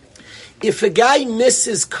 If a guy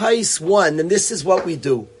misses kais 1, and this is what we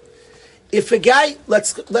do. If a guy,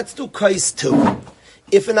 let's do kais 2.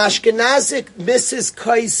 If an Ashkenazik misses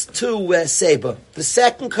kais 2 haseba, the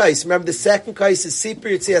second kais, remember the second kais is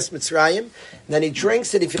Sipur Yitzias Mitzrayim, and then he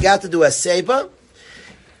drinks it, he forgot to do haseba,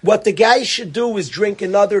 what the guy should do is drink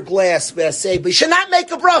another glass of haseba. He should not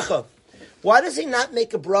make a bracha. Why does he not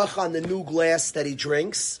make a bracha on the new glass that he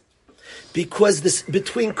drinks? Because this,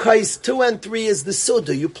 between kais 2 and 3 is the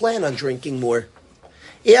suda. You plan on drinking more.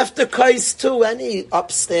 After kais 2, any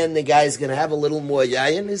upstanding guy is going to have a little more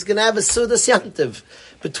yayin. He's going to have a sudas yamtiv.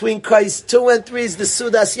 Between kais 2 and 3 is the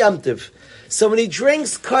sudas yamtiv. So when he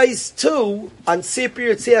drinks kais 2 on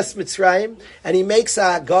Sipur Yitzias Mitzrayim, and he makes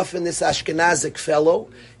a hagaf in this Ashkenazic fellow,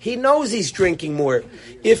 he knows he's drinking more.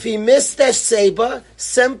 If he missed haseba,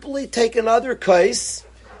 simply take another kais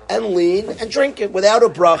and lean and drink it without a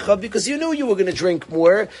bracha, because you knew you were going to drink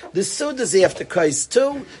more. The sudas after kais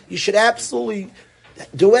 2, you should absolutely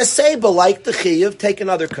do haseba like the chiyuv, take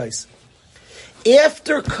another kais.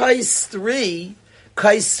 After kais 3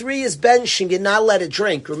 is benching, you're not allowed to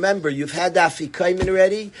drink. Remember, you've had afikoimin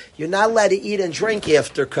already. You're not allowed to eat and drink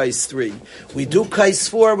after kais 3. We do kais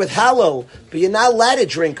 4 with halal, but you're not allowed to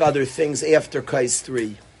drink other things after kais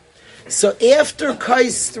 3. So after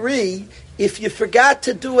kais 3 If you forgot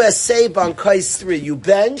to do a save on kais 3, you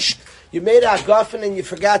benched, you made a gafen and you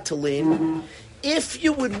forgot to lean. If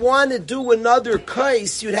you would want to do another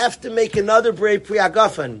kais, you'd have to make another brei pri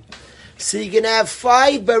agafen. So you're going to have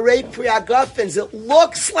 5 brei pri agafens. It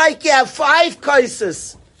looks like you have 5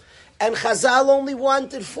 kaises. And Chazal only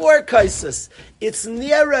wanted 4 kaises. It's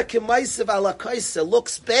nira k'maisav ala kaisa.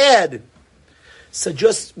 Looks bad. So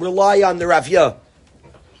just rely on the Ravya.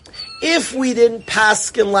 If we didn't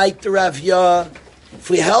paskin like the Ravya, if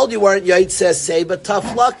we held you weren't Yaitse say, but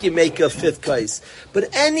tough luck, you make a 5th kais.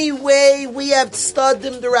 But anyway, we have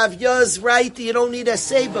studied the Ravya's right. You don't need a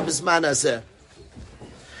seba b'zman hazeh.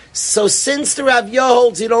 So since the Ravya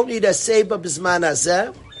holds you don't need a seba b'zman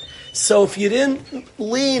hazeh, so if you didn't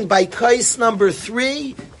lean by kais number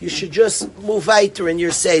 3, you should just move weiter in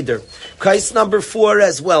your seder. Kais number 4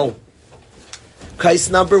 as well. Kais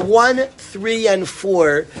number 1, 3, and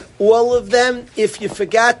 4. All of them, if you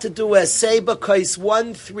forgot to do a seba, kais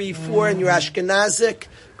 1, 3, 4 in your Ashkenazic,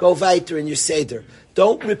 go weiter in your seder.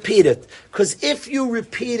 Don't repeat it. Because if you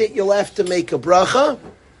repeat it, you'll have to make a bracha.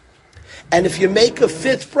 And if you make a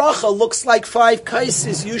 5th bracha, looks like 5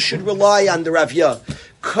 kaises, you should rely on the Ravya.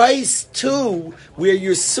 Kais 2, where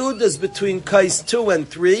your suda is between kais 2 and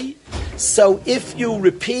 3. So if you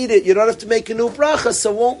repeat it, you don't have to make a new bracha,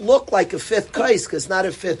 so it won't look like a 5th kais, because it's not a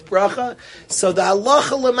 5th bracha. So the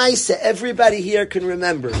halacha l'maisa, everybody here can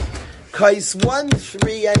remember. Kais 1,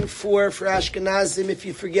 3, and 4 for Ashkenazim. If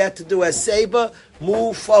you forget to do a seba,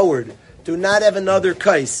 move forward. Do not have another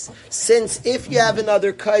kais. Since if you have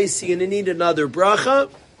another kais, you're going to need another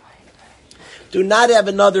bracha. Do not have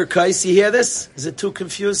another kais. You hear this? Is it too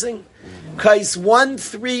confusing? Kais 1,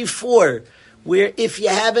 3, 4. Where if you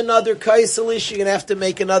have another kais, you're going to have to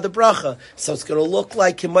make another bracha. So it's going to look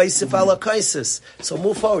like Kemaisif ala kaisis. So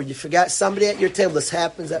move forward. You forgot somebody at your table. This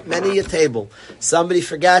happens at many a table. Somebody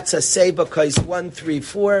forgot to say, but kais 1, 3,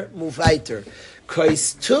 4, move weiter.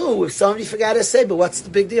 Kais 2, if somebody forgot to say, but what's the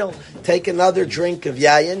big deal? Take another drink of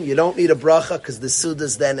yayin. You don't need a bracha because the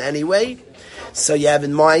suda's then anyway. So you have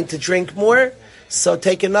in mind to drink more. So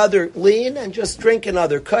take another lean and just drink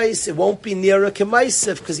another kais. It won't be near a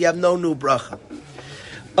kemaisif because you have no new bracha.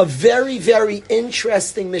 A very, very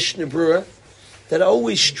interesting Mishnah Berurah that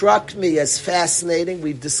always struck me as fascinating.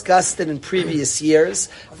 We've discussed it in previous years.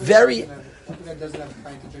 Very.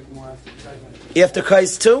 After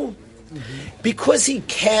kais too? Because he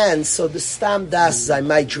can, so the stam das is I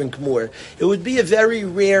might drink more. It would be a very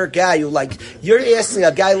rare guy who, like, you're asking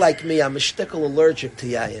a guy like me, I'm a shtickle allergic to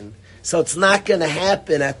yayin. So it's not going to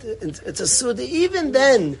happen. It's a suda. Even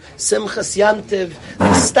then, Simchas Yantiv,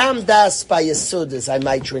 the stam das by a suda is I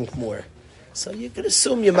might drink more. So you can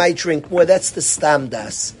assume you might drink more. That's the stam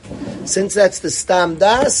das. Since that's the stam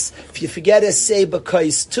das, if you forget to say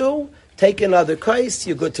kais 2, take another kais,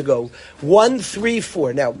 you're good to go. 1, 3,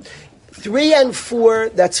 4. Now, 3 and 4,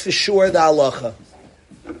 that's for sure the halacha.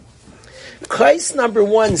 Kais number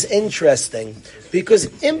 1 is interesting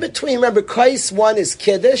because in between, remember, kais 1 is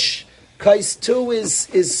kiddush. Kais 2 is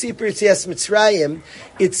Sipur Yetzias Mitzrayim.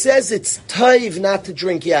 It says it's taiv not to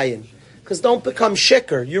drink yayin. Because don't become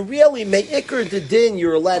shikr. You really may ikr the din,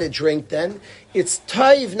 you're allowed to drink then. It's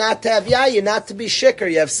taiv not to have yayin, not to be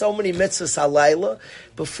shikr. You have so many mitzvahs halayla.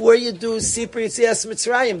 Before you do Sipur Yetzias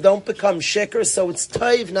Mitzrayim, don't become shikr, so it's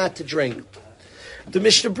taiv not to drink. The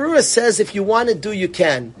Mishnah Berurah says if you want to do, you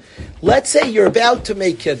can. Let's say you're about to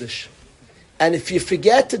make kiddush. And if you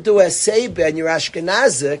forget to do a seiba and you're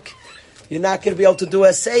Ashkenazic, you're not going to be able to do a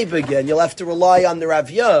seiba again. You'll have to rely on the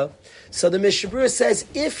Ravya. So the Mishnah Berurah says,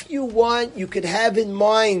 if you want, you could have in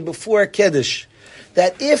mind before Kiddush,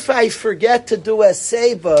 that if I forget to do a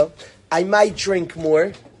seiba, I might drink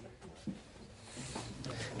more.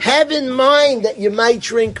 Have in mind that you might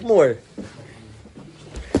drink more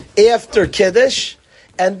after Kiddush.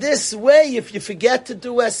 And this way, if you forget to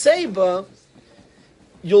do a seiba,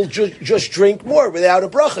 you'll just drink more without a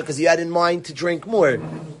bracha, because you had in mind to drink more.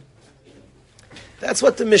 That's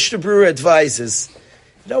what the Mishnah Berurah advises.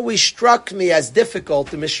 It always struck me as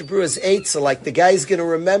difficult, the Mishnah Berurah's eitzah, like the guy's going to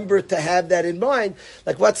remember to have that in mind.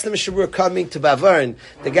 Like, what's the Mishnah Berurah coming to Bavarn?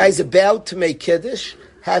 The guy's about to make Kiddush.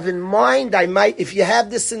 Have in mind, I might, if you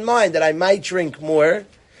have this in mind, that I might drink more,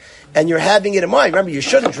 and you're having it in mind, remember, you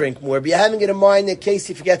shouldn't drink more, but you're having it in mind in case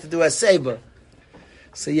you forget to do a seiba.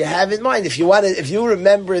 So you have in mind, if you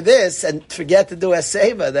remember this and forget to do a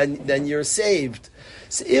seiba, then you're saved.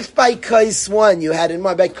 So if by kais 1 you had in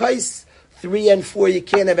mind, by kais 3 and 4 you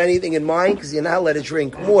can't have anything in mind because you're not allowed to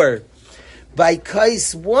drink more. By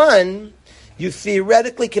kais 1, you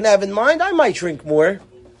theoretically can have in mind, I might drink more.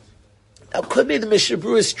 Now, could be the Mishnah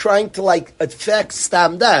Berurah is trying to affect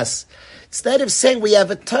stam das. Instead of saying we have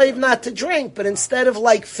a toiv not to drink, but instead of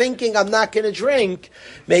like thinking I'm not going to drink,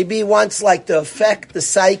 maybe he wants like to affect the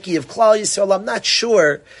psyche of Klal Yisrael. I'm not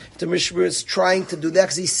sure if the Mishnah is trying to do that,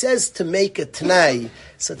 because he says to make a t'nai.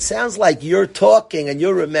 So it sounds like you're talking and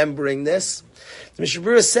you're remembering this. The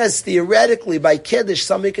Mishnah says theoretically by Kiddush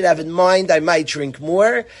somebody could have in mind I might drink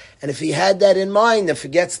more, and if he had that in mind and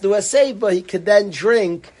forgets to do a seiba, he could then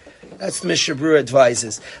drink. That's Mishnah Berurah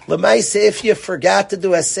advises. L'maisa, if you forgot to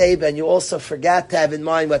do a seiba and you also forgot to have in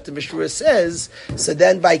mind what the Mishnah Berurah says, so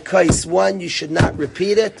then by kais one you should not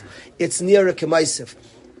repeat it. It's nira k'maisif.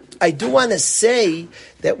 I do want to say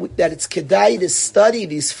that it's kedai to study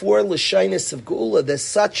these 4 lashonos of Geula. There's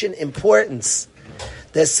such an importance.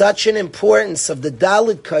 There's such an importance of the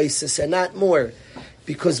Daled Kaisis and not more.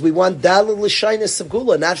 Because we want Daled Lashonos of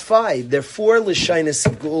Geula, not 5. There are 4 Lashonos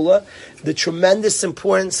of Geula. The tremendous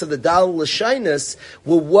importance of the Daled Lashonos,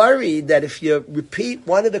 we're worried that if you repeat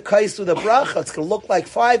one of the Kais with a bracha, it's going to look like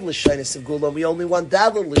 5 Lashonos of Geula. We only want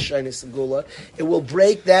Daled Lashonos of Geula. It will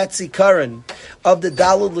break that zikaron of the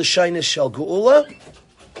Daled Lashonos Shel Geula.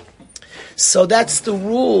 So that's the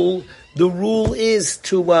rule. The rule is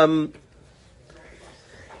to...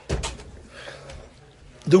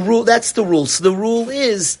 That's the rule. So the rule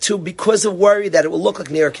is to, because of worry that it will look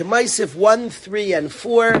like Nir Kemaisif, 1, 3, and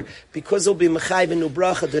 4, because it will be Mechayiv and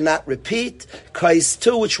Bracha, do not repeat. Kais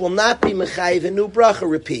 2, which will not be Mechayiv and Bracha,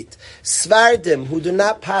 repeat. Svardim, who do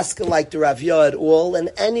not paskin like the Rav Yah at all,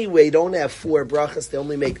 and anyway don't have 4 brachas, they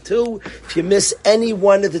only make 2. If you miss any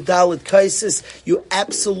one of the Dalit Kaisis, you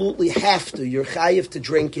absolutely have to. You're chayiv to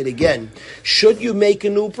drink it again. Should you make a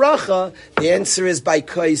new bracha? The answer is by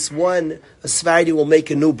Kais 1, a Svardi will make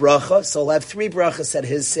a new bracha, so he'll have 3 brachas at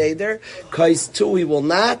his Seder. Kais 2, he will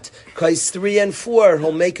not. Kais 3 and 4,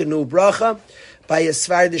 he'll make a new bracha by a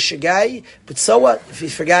Svardi Shagai. But so what? If he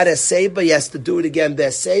forgot a Seba, he has to do it again by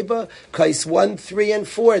a Seba. Kais 1, 3, and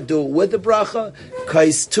 4, do it with the bracha.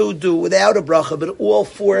 Kais 2, do it without a bracha. But all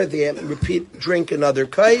 4, they repeat, drink another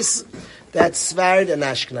Kais. That's Svard and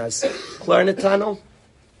Ashkenaz. Klarnatano?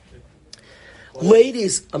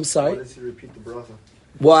 Ladies, I'm sorry. Why does he repeat the bracha?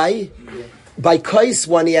 Why? Yeah. By Kais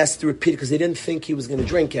 1, he has to repeat because he didn't think he was going to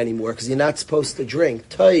drink anymore, because you're not supposed to drink.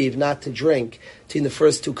 Toiv, not to drink, between the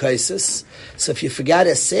first 2 Kaises. So if you forgot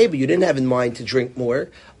a Seba, you didn't have in mind to drink more.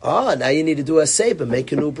 Now you need to do a Seba,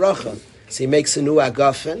 make a new bracha. So he makes a new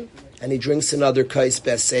Agafen, and he drinks another Kais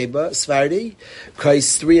Bes Seba, Svardi.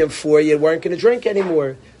 Kais 3 and 4, you weren't going to drink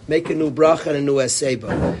anymore. Make a new bracha and a new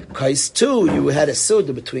aseba. Kais 2, you had a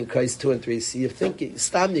suda between Kais 2 and 3. So you think,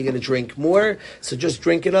 Stam, you're going to drink more, so just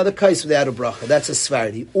drink another Kais without a bracha. That's a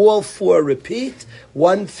Svardi. All 4 repeat,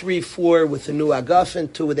 1, 3, 4 with a new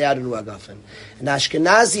agafen, 2 without a new agafen. An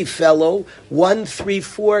Ashkenazi fellow, 1, 3,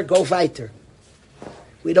 4, go weiter.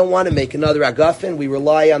 We don't want to make another agafen. We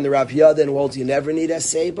rely on the Rav Yada and holds you never need a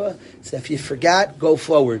seba. So if you forgot, go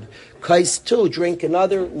forward. Kais 2, drink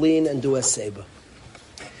another, lean, and do a seba.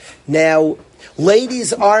 Now,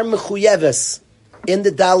 ladies are mechuyeves in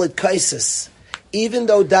the Dalit Kaisis. Even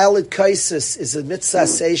though Dalit Kaisis is a mitzvah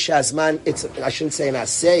say shazman, I shouldn't say an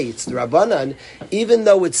asay, it's the Rabbanan. Even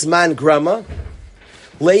though it's man grama,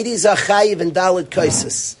 ladies are chayiv in Dalit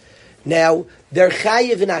Kaisis. Now, they're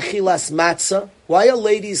chayiv in achilas matzah. Why are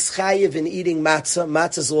ladies chayiv in eating matzah?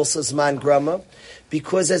 Matzah is also zman grama.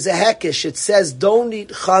 Because as a hekesh, it says, don't eat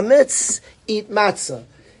chametz, eat matzah.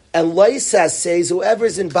 And Loisas says,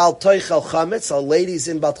 whoever's in Bal Toichel Chametz, our ladies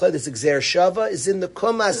in Bal Toichel, this Xer Shava, is in the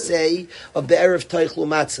Kumasei of the Erev Toichlu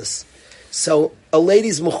Matzahs. So a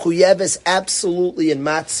lady's Mechuyeves absolutely in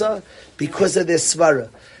Matzah because of this Svara.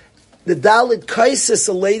 The Dalit Kaisis,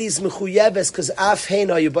 a lady's Mechuyeves, because Af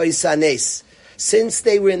Heina Yubayis Nes. Since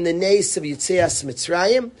they were in the Nes of Yitzias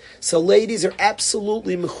Mitzrayim, so ladies are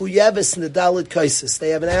absolutely Mechuyeves in the Dalit Kaisis. They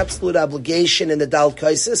have an absolute obligation in the Dalit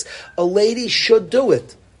Kaisis. A lady should do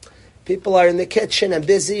it. People are in the kitchen and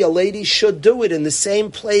busy. A lady should do it in the same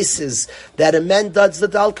places that a man does the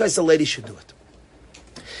dalkas. A lady should do it.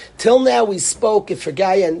 Till now we spoke, if a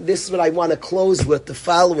guy, and this is what I want to close with, the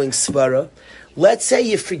following svara. Let's say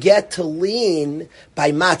you forget to lean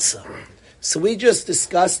by matzah. So we just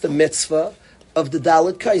discussed the mitzvah of the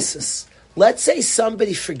dalit kaisis. Let's say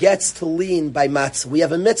somebody forgets to lean by matzah. We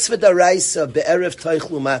have a mitzvah daraisa be'erev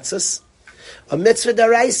toichlu matzahs, a mitzvah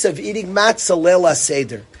daraisa of eating matzah leila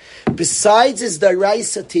seder. Besides his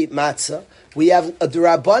daraisa to eat matzah, we have a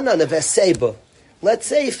derabanan of eseba. Let's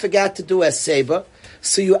say you forgot to do eseba,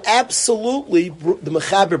 so you absolutely, the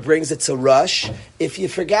mechaber brings, it's a rush. If you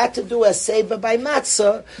forgot to do eseba by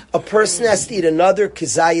matzah, a person has to eat another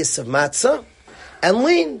kizayis of matzah, and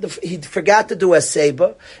lean. He forgot to do a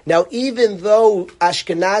seba. Now, even though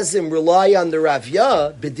Ashkenazim rely on the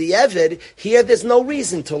Ravya, b'di'evid, here there's no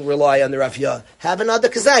reason to rely on the Ravya. Have another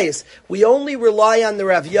kazayas. We only rely on the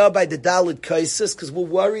Ravya by the Dalid Kaisis because we're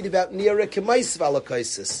worried about Nira Kemais Vala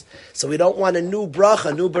Kaisis. So we don't want a new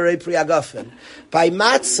bracha, new Berei Priyagafen. By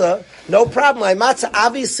matzah, no problem. By matzah,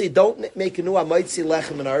 obviously, don't make a new Hamaitzi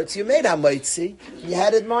Lechem in Arts. You made Hamaitzi. You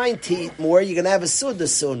had in mind to eat more. You're going to have a Suda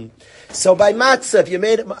soon. So by matzah, if you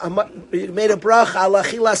made a bracha ala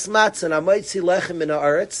chilas matzah and hamaitzi lechem in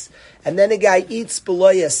haaretz, and then a guy eats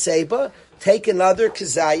beloy a seba, take another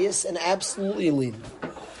kazayas and absolutely lean.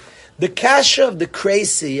 The kasha of the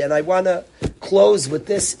Kreisi, and I want to close with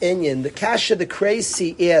this inyan. The kasha of the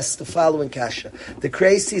Kreisi asks the following kasha. The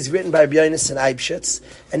Kreisi is written by Rabbi Yonasan Eibshitz,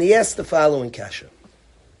 and he asks the following kasha.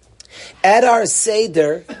 At our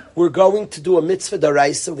seder, we're going to do a mitzvah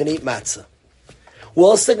daraisa. We're going to eat matzah. We're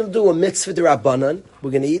also going to do a mitzvah d'Rabbanan.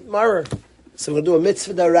 We're going to eat maror. So we're going to do a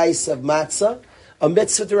mitzvah d'Oraisa of matzah, a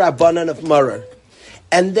mitzvah d'Rabbanan of maror.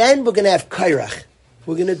 And then we're going to have kairach.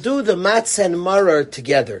 We're going to do the matzah and maror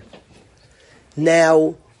together.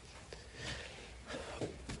 Now,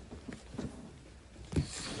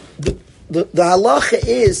 the halacha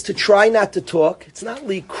is to try not to talk. It's not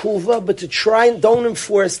likuva, but to try and don't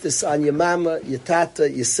enforce this on your mama, your tata,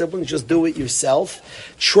 your siblings. Just do it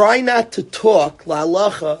yourself. Try not to talk, la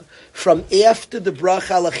halacha, from after the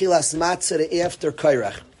bracha lachilas matzah to after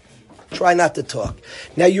kairach. Try not to talk.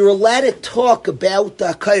 Now, you're allowed to talk about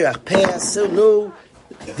kairach, pass, nu,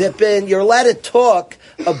 dip in. You're allowed to talk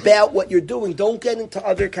about what you're doing. Don't get into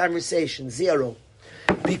other conversations. Zero.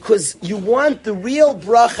 Because you want the real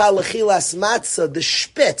bracha lechilas matzah, the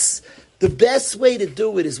shpitz. The best way to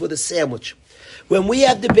do it is with a sandwich. When we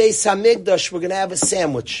have the Beis Hamikdash, we're going to have a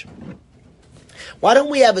sandwich. Why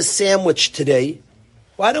don't we have a sandwich today?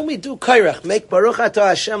 Why don't we do kairach? Make baruch atah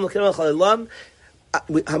Hashem l'kirach ha'olam,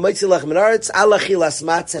 hamaitzi lechem ha'aretz, ala chilas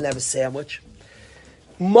matzah, and have a sandwich.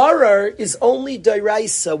 Maror is only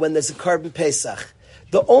daraisa when there's a carbon pesach.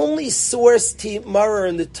 The only source to eat maror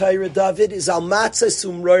in the Torah, David, is al matzah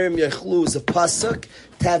sumroyim yechlu, is a pasuk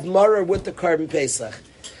to have maror with the carbon pesach.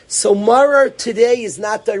 So maror today is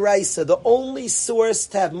not daraisa. The only source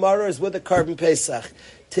to have maror is with a carbon pesach.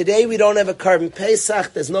 Today we don't have a carbon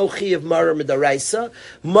pesach. There's no chi of maror midaraisa.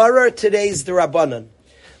 Maror today is the rabbanan.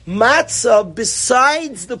 Matzah,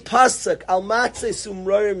 besides the pasuk al matzah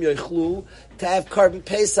sumroyim yechlu, to have carbon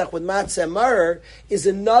pesach with matzah and maror, is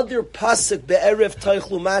another pasuk be'erev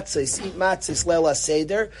toichlu matzah, eat matzah leila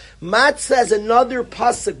seder. Matzah has another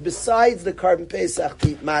pasuk besides the carbon pesach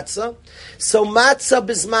to eat matzah. So matzah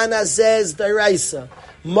bisman hazeh is daraisa,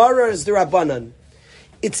 maror is the rabbanan.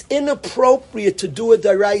 It's inappropriate to do a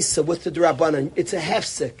daraisa with the rabbanan. It's a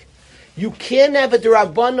hefsek. You can't have a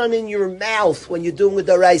darabanan in your mouth when you're doing a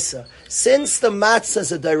daraisa. Since the matzah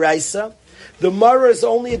is a daraisa, the maror is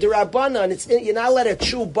only a darabanan. You're not allowed to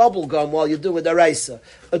chew bubble gum while you're doing a daraisa.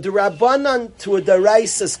 A darabanan to a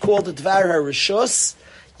daraisa is called a dvar harishus.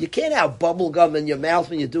 You can't have bubble gum in your mouth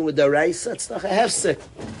when you're doing a daraisa. It's not a hefsek.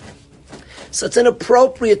 So it's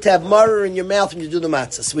inappropriate to have maror in your mouth when you do the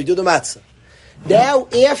matzah. So we do the matzah. Now,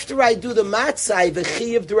 after I do the matzah, I have a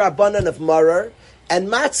chi of darabanan of maror, and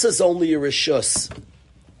matzah is only a rishus.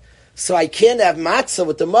 So I can't have matzah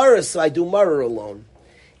with the maror, so I do maror alone.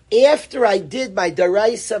 After I did my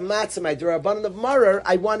daraisa matzah, my darabanan of maror,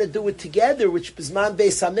 I want to do it together, which bisman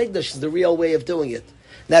beis hamikdash is the real way of doing it.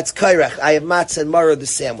 And that's kairach. I have matzah and maror, the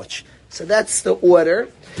sandwich. So that's the order.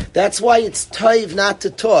 That's why it's toiv not to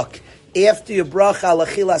talk after your bracha al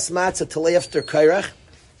achilas matzah till after kairach.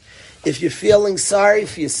 If you're feeling sorry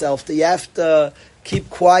for yourself, that you have to keep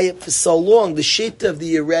quiet for so long. The shita of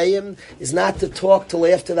the Yereim is not to talk till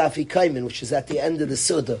after the Afikaimin, which is at the end of the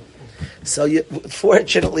Suda. So,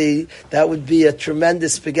 fortunately, that would be a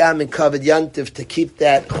tremendous pigam in Kavod Yantiv to keep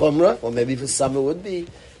that chumrah, or maybe for some it would be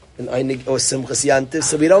an Einig or Simchas Yantiv.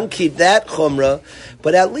 So we don't keep that chumrah,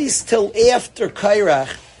 but at least till after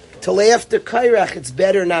Kairach, it's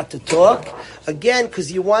better not to talk. Again,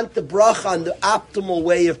 because you want the bracha on the optimal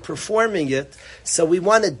way of performing it. So we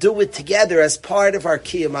want to do it together as part of our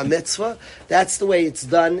Kiyum HaMitzvah. That's the way it's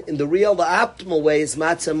done. The optimal way is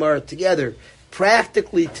matzah and maror together.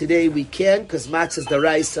 Practically today we can, because matzah is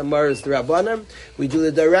daraisa, maror is the rabbanan. We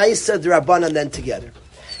do the daraisa, the rabbanan, then together.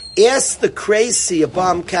 Ask the crazy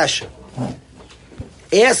Abam Kasha.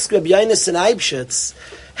 Ask Rabbi Yonasan Eibshitz.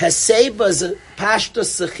 Haseba is a pashto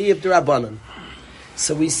sechi of the rabbanan.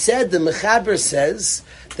 So we said, the Mechaber says,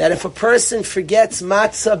 that if a person forgets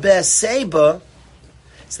matzah be'aseba,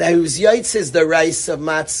 So now he was Yotzes the rice of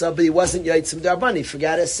matzah, but he wasn't Yotzes D'Rabbanan. He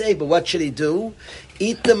forgot to say, but what should he do?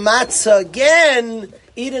 Eat the matzah again,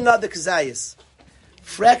 eat another kazayas.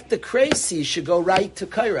 Frek the crazy should go right to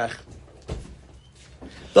kairach.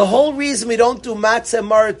 The whole reason we don't do matzah and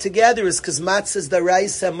maror together is because matzah is the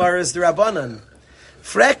rice and maror is the rabbanan.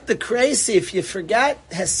 Frek the crazy, if you forgot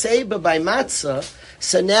heseba by matzah,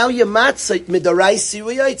 so now your matzah midaraisi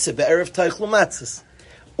u'yoytze be'erev teichlu matzahs.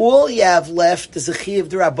 All you have left is a chi of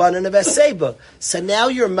the rabbanan of heseba. So now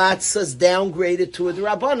your matzah is downgraded to a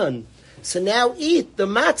rabbanan. So now eat the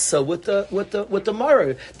matzah with the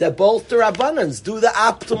maror. They're both the rabbanans. Do the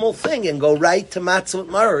optimal thing and go right to matzah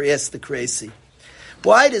with maror. Yes, the crazy.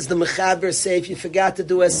 Why does the Mechaber say if you forgot to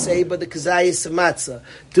do a seba, the kazayis of matzah,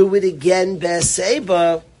 do it again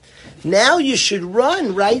be'seba? Now you should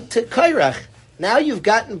run right to kairach. Now you've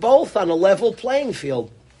gotten both on a level playing field.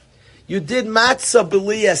 You did matzah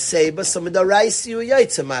b'li seba, so midaraisi you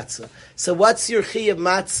yaitza matzah. So what's your chi of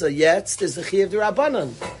matzah yet? There's the chi of the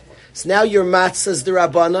rabbanan. So now your matzah is the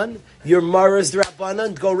rabbanan, your maror is the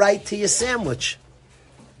rabbanan. Go right to your sandwich.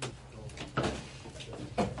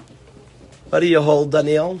 What do you hold,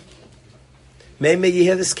 Daniel? Maybe you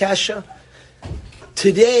hear this kasha?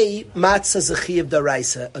 Today, matzah is a chiyuv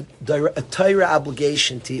daraisa, a Torah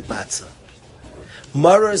obligation to eat matzah.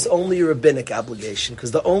 Maror is only a rabbinic obligation,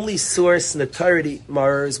 because the only source in the Torah to eat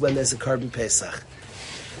maror is when there's a carbon pesach.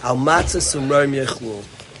 Al matzah sumroim yechlul.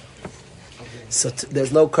 So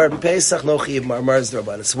there's no carbon pesach, no chiyuv maror is the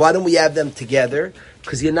rabbanan. So why don't we have them together?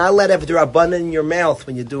 Because you're not allowed to have the rabbanan in your mouth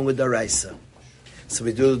when you're doing a daraisa. So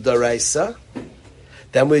we do the daraisa,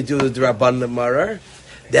 then we do the draban maror,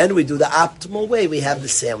 then we do the optimal way. We have the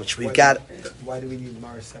sandwich. Why do we need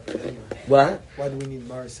maror separate anyway? What? Why do we need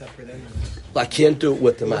maror separate anyway? I can't do it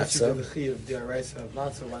with the matzah.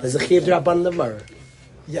 There's a chiyuv draban maror.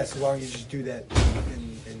 Yes, why don't you just do that?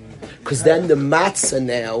 Because then the matzah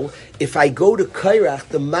now, if I go to kairach,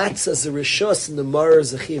 the matzah is a rishus and the maror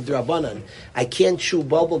is a chiyuv drabanan. I can't chew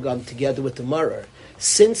bubblegum together with the maror.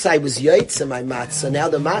 Since I was yotzeh my matzah, now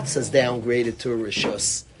the matzah is downgraded to a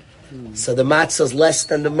rishus. So the matzah is less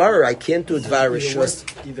than the maror. I can't do dvar rishus.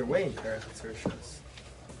 Either way, in Karach it's a rishus.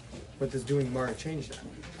 What does doing maror change that?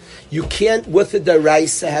 You can't, with the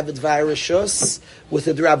daraisa, have a dvar rishus. With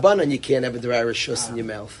the drabanan, you can't have a dvar rishus in your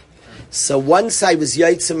mouth. So once I was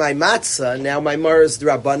yotzeh my matzah, now my maror is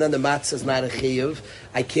drabanan, the matzah is not a chiyuv.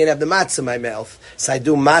 I can't have the matzah in my mouth. So I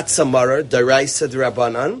do matzah maror, daraisa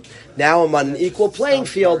drabanan. Now I'm on an equal playing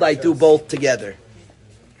field, I do both together.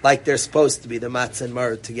 Like they're supposed to be, the matzah and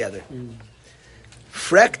maror together.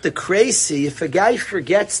 Frek the crazy, if a guy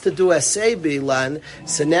forgets to do asay bilan,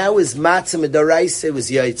 so now his matzah midaraisa was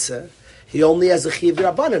yotzeh. He only has a chiv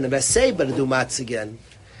rabbanan of asay, but to do matzah again.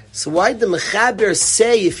 So why did the Mechaber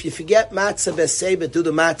say if you forget matzah b'asay but do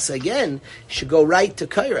the matzah again, you should go right to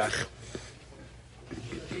kairach?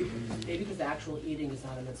 Maybe because the actual eating is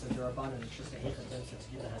not a mitzvah d'Rabbanan, it's just a hechad mitzvah to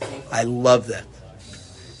do the hasei. I love that.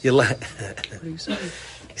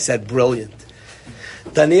 He said brilliant.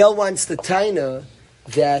 Daniel wants the taina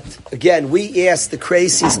that, again, we asked the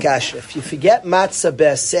craziest kasha, if you forget matzah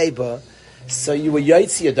b'asay, so you were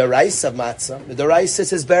yotzei a daraisa matzah. The daraisa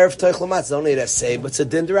says be'erev toichel matzah. Don't eat a seba. It's a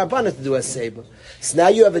din d'Rabbanan to do a seba. So now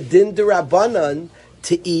you have a din d'Rabbanan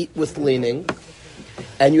to eat with leaning,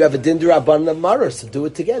 and you have a din d'Rabbanan of maror. So do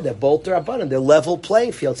it together. They're both d'Rabbanan. They're level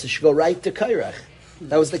playing fields. So you should go right to kairach.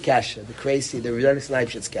 That was the kasha, the crazy, the Rebbeinu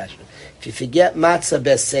Snipeshit's kasha. If you forget matzah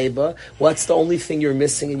b'seba, what's the only thing you're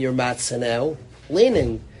missing in your matzah now?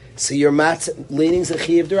 Leaning. So your matzah leaning's a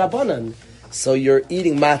chiyuv d'Rabbanan. So you're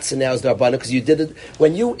eating matzah now as d'Rabbanan because you did it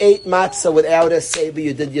when you ate matzah without a seba.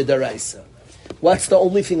 You did your daraisa. What's the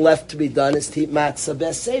only thing left to be done is to eat matzah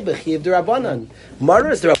b'seba chiyuv d'Rabbanan.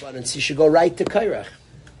 Maror is d'Rabbanan, so you should go right to kairach.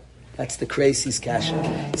 That's the craziest kasha.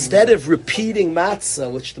 Instead of repeating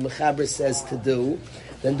matzah, which the Mechaber says to do,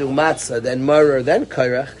 then do matzah, then maror, then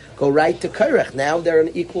kairach, go right to kairach. Now they're on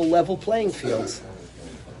equal level playing fields.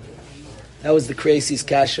 That was the craziest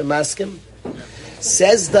kasha. Maskim.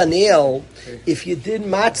 Says Daniel, if you did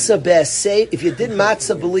matzah b'liya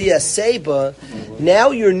seba,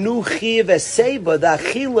 now your new chiv seba, the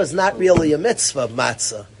achila is not really a mitzvah of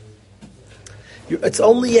matzah. It's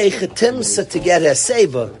only a chetimsa to get a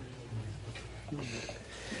seba.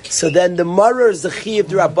 So then the maror is the chiv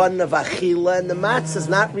d'Rabbanan of achila, and the matzah is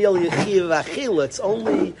not really a chiv of achila. It's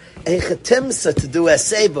only a chetimsa to do a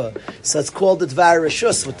seba. So it's called the dvar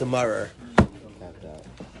rishus with the maror.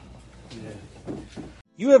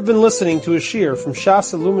 You have been listening to a shiur from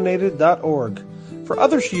shasilluminated.org. For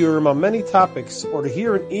other shiurim on many topics, or to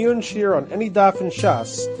hear an Iyun shiur on any daf in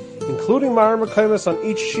Shas, including Ma'ar Mekaymas on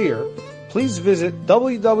each shiur, please visit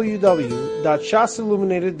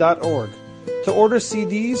www.shasilluminated.org. To order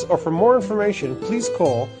CDs or for more information, please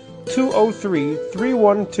call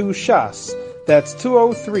 203-312-SHAS. That's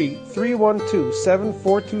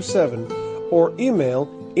 203-312-7427, or email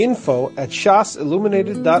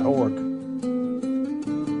info@shasilluminated.org.